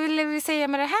 Så vad vill vi säga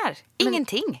med det här?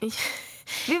 Ingenting.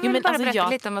 Vi vill bara berätta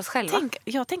lite om oss själva.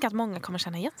 Jag tänker att många kommer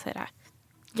känna igen sig där.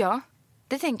 Ja,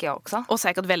 det tänker jag också. Och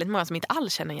säkert väldigt många som inte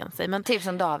alls känner igen sig. Men, typ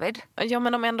som David. Ja,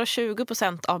 men om ändå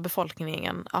 20% av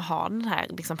befolkningen har den här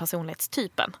liksom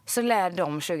personlighetstypen. Så lär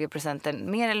de 20%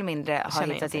 mer eller mindre ha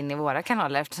hittat in i våra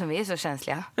kanaler eftersom vi är så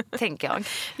känsliga, tänker jag.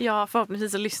 Ja,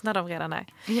 förhoppningsvis så lyssnar de redan där.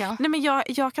 Ja. Nej, men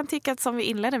jag kan tycka att som vi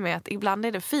inledde med att ibland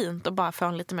är det fint att bara få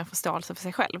en lite mer förståelse för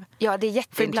sig själv. Ja, det är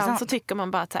jätteintressant. För ibland så tycker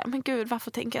man bara att men gud,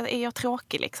 varför tänker jag, är jag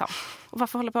tråkig liksom? Och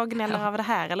varför håller jag på och gnäller över det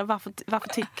här? Eller varför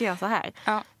tycker jag så här?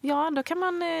 Ja, då kan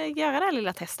man göra det här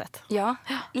lilla testet. Ja,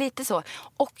 lite så.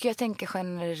 Och jag tänker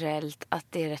generellt att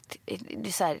det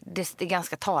är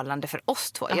ganska talande för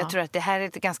oss två. Jag tror att det här är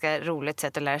ett ganska roligt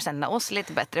sätt att lära känna oss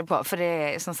lite bättre på. För det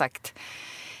är som sagt...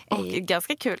 Och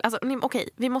ganska kul. Alltså, okej,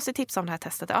 vi måste tipsa om det här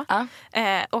testet.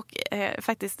 Ja.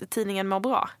 Faktiskt tidningen Mår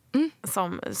bra.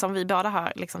 Som vi båda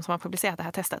har, liksom, som har publicerat det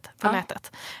här testet på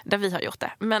nätet. Där vi har gjort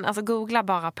det. Men alltså, googla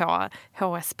bara på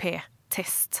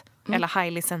HSP-test. Eller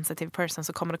highly sensitive person,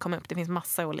 så kommer det komma upp. Det finns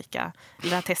massa olika, det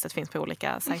här testet finns på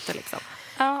olika sajter liksom.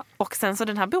 Ja. Och sen så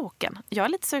den här boken, jag är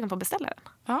lite sugen på att beställa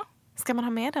den. Ja. Ska man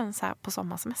ha med den så här på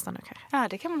sommarsemestern nu kanske? Ja,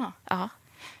 det kan man ha. Ja.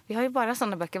 Vi har ju bara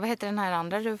sådana böcker. Vad heter den här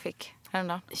andra du fick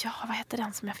häromdagen? Ja, vad heter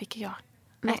den som jag fick igår?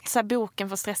 Något så här, boken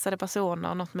för stressade personer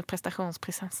och något med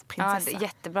prestationsprinsessa. Ja, det är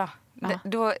jättebra. Ja.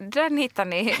 Där hittar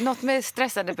ni något med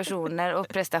stressade personer och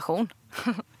prestation.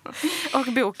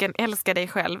 Och boken Älska dig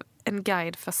själv. En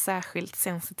guide för särskilt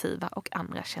sensitiva och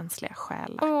andra känsliga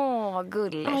själar. Åh,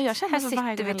 gulligt. Jag känner här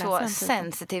sitter vi två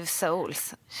sensitive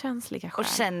souls. Känsliga själar. Och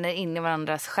känner in i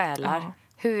varandras själar. Ja.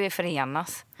 Hur vi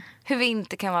förenas. Hur vi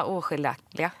inte kan vara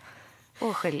oskiljaktiga.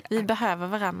 Vi behöver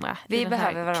varandra. Vi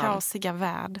behöver varandra. Kaosiga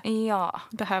värld. Ja.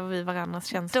 Behöver vi varandras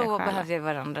känsliga Då själar. behöver vi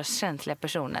varandras känsliga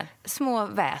personer. Små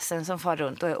väsen som far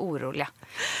runt och är oroliga.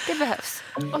 Det behövs.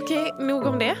 Okej, nog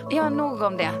om det. Ja, nog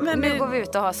om det. Men nu går vi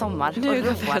ut och har sommar och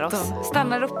roar oss.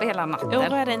 Stannar uppe hela natten.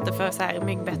 Oroar det inte för så här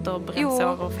myggbett och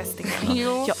brännsår och fästingar?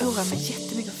 Jo. Jag oroar mig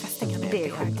jättemycket för fästingar. Det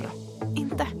gör inte jag.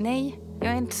 Inte? Nej,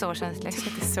 jag är inte så känslig.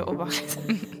 Det är så obehagligt.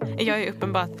 Jag är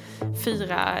uppenbart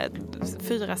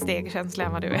 4 steg känsligare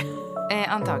än vad du är.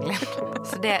 Antagligen.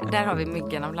 Så där har vi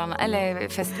myggarna eller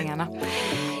fästingarna.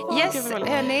 Yes,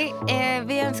 hörni,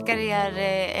 vi önskar er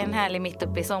en härlig mitt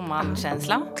uppe i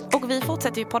sommaren-känsla. Och vi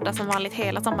fortsätter ju podda som vanligt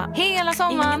hela sommaren. Hela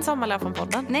sommaren. Ingen sommarlov från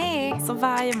podden. Nej. Så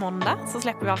varje måndag så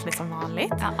släpper vi avsnitt som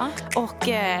vanligt. Och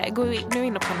gå nu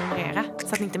in och prenumerera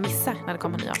så att ni inte missar när det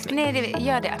kommer nya avsnitt. Nej,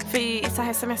 gör det. För i så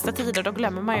här semestertider då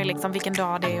glömmer man ju liksom vilken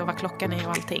dag det är och vad klockan är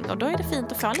och allting. Och då är det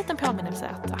fint att få en liten påminnelse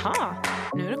att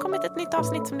nu har det kommit ett nytt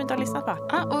avsnitt som du inte har lyssnat på.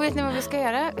 Och vet ni vad vi ska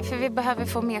göra? För vi behöver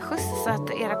få mer skjuts så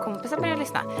att era kompisar börjar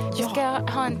lyssna. Vi ska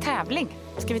ha en tävling.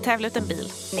 Ska vi tävla ut en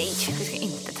bil? Nej, vi ska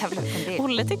inte tävla ut en bil.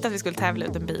 Olle tyckte att vi skulle tävla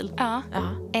ut en bil. Ja.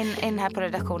 En här på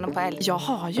redaktionen på L. Jag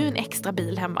har ju en extra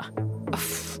bil hemma.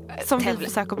 Som vi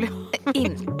försöker bli.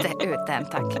 Inte ut den,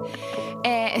 tack.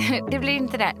 Det blir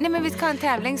inte det. Nej, men vi ska ha en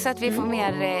tävling så att vi får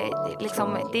mer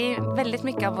det är väldigt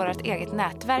mycket av vårt eget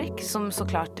nätverk som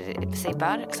såklart sig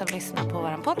bör som lyssnar på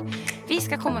våran podd. Vi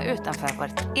ska komma utanför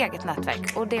vårt eget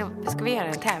nätverk och det ska vi göra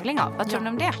en tävling av. Vad tror ni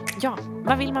om det? Ja,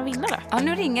 vad vill man vinna då? Ja,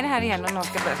 nu ringer det här igen och någon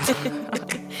ska börja.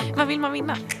 Vad vill man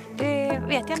vinna? Det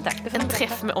vet jag inte. En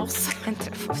träff med oss. En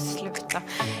träff, sluta.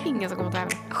 Ingen som kommer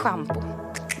tävla. Shampoo.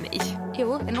 Nej.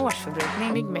 Jo, en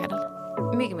årsförbrukning.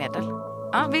 Myggmedel.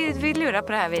 Ja, vi lurar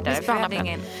på det här vidare.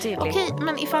 Okej,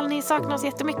 men ifall ni saknar oss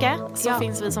jättemycket så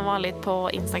finns vi som vanligt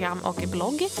på Instagram och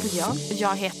blogg. Ja.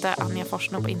 Jag heter Anja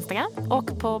Forsner på Instagram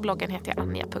och på bloggen heter jag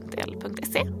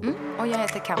anja.l.se. Och jag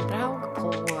heter Kamprahaug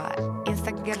på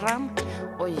Instagram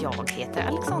och jag heter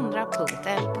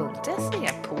alexandra.l.se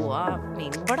på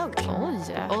min blogg. Oj,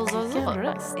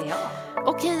 ja.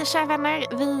 Okej, kära vänner,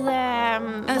 vi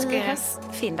önskar er en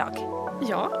fin dag.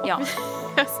 Ja.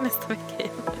 Vi hörs nästa vecka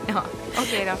igen. Ja,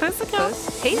 okej då. Puss och kram.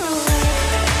 Hej då.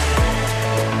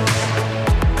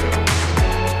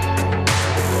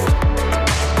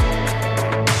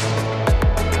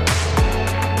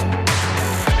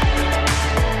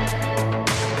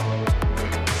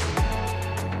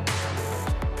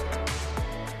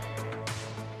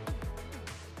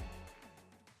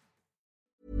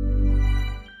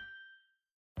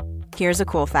 Here's a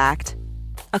cool fact.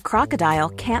 A crocodile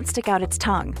can't stick out its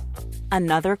tongue.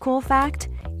 Another cool fact,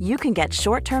 you can get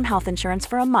short-term health insurance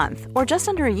for a month or just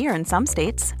under a year in some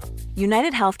states.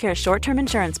 United Healthcare short-term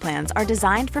insurance plans are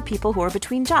designed for people who are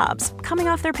between jobs, coming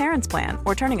off their parents' plan,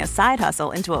 or turning a side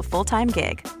hustle into a full-time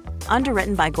gig.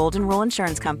 Underwritten by Golden Rule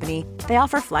Insurance Company, they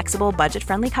offer flexible,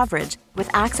 budget-friendly coverage with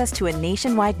access to a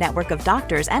nationwide network of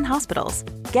doctors and hospitals.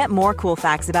 Get more cool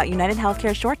facts about United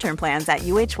Healthcare short-term plans at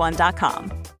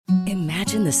uh1.com.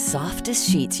 Imagine the softest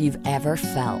sheets you've ever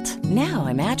felt. Now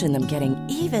imagine them getting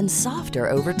even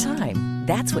softer over time.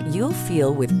 That's what you'll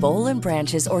feel with Boll &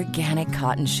 Branch's organic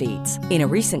cotton sheets. In a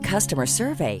recent customer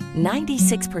survey,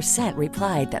 96%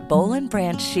 replied that Boll &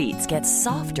 Branch sheets get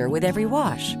softer with every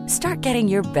wash. Start getting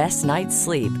your best night's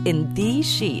sleep in these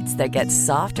sheets that get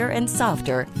softer and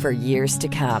softer for years to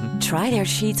come. Try their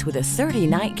sheets with a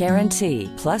 30-night guarantee.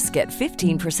 Plus, get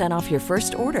 15% off your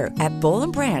first order at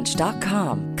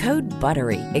bollandbranch.com. Code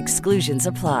BUTTERY. Exclusions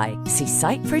apply. See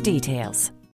site for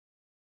details.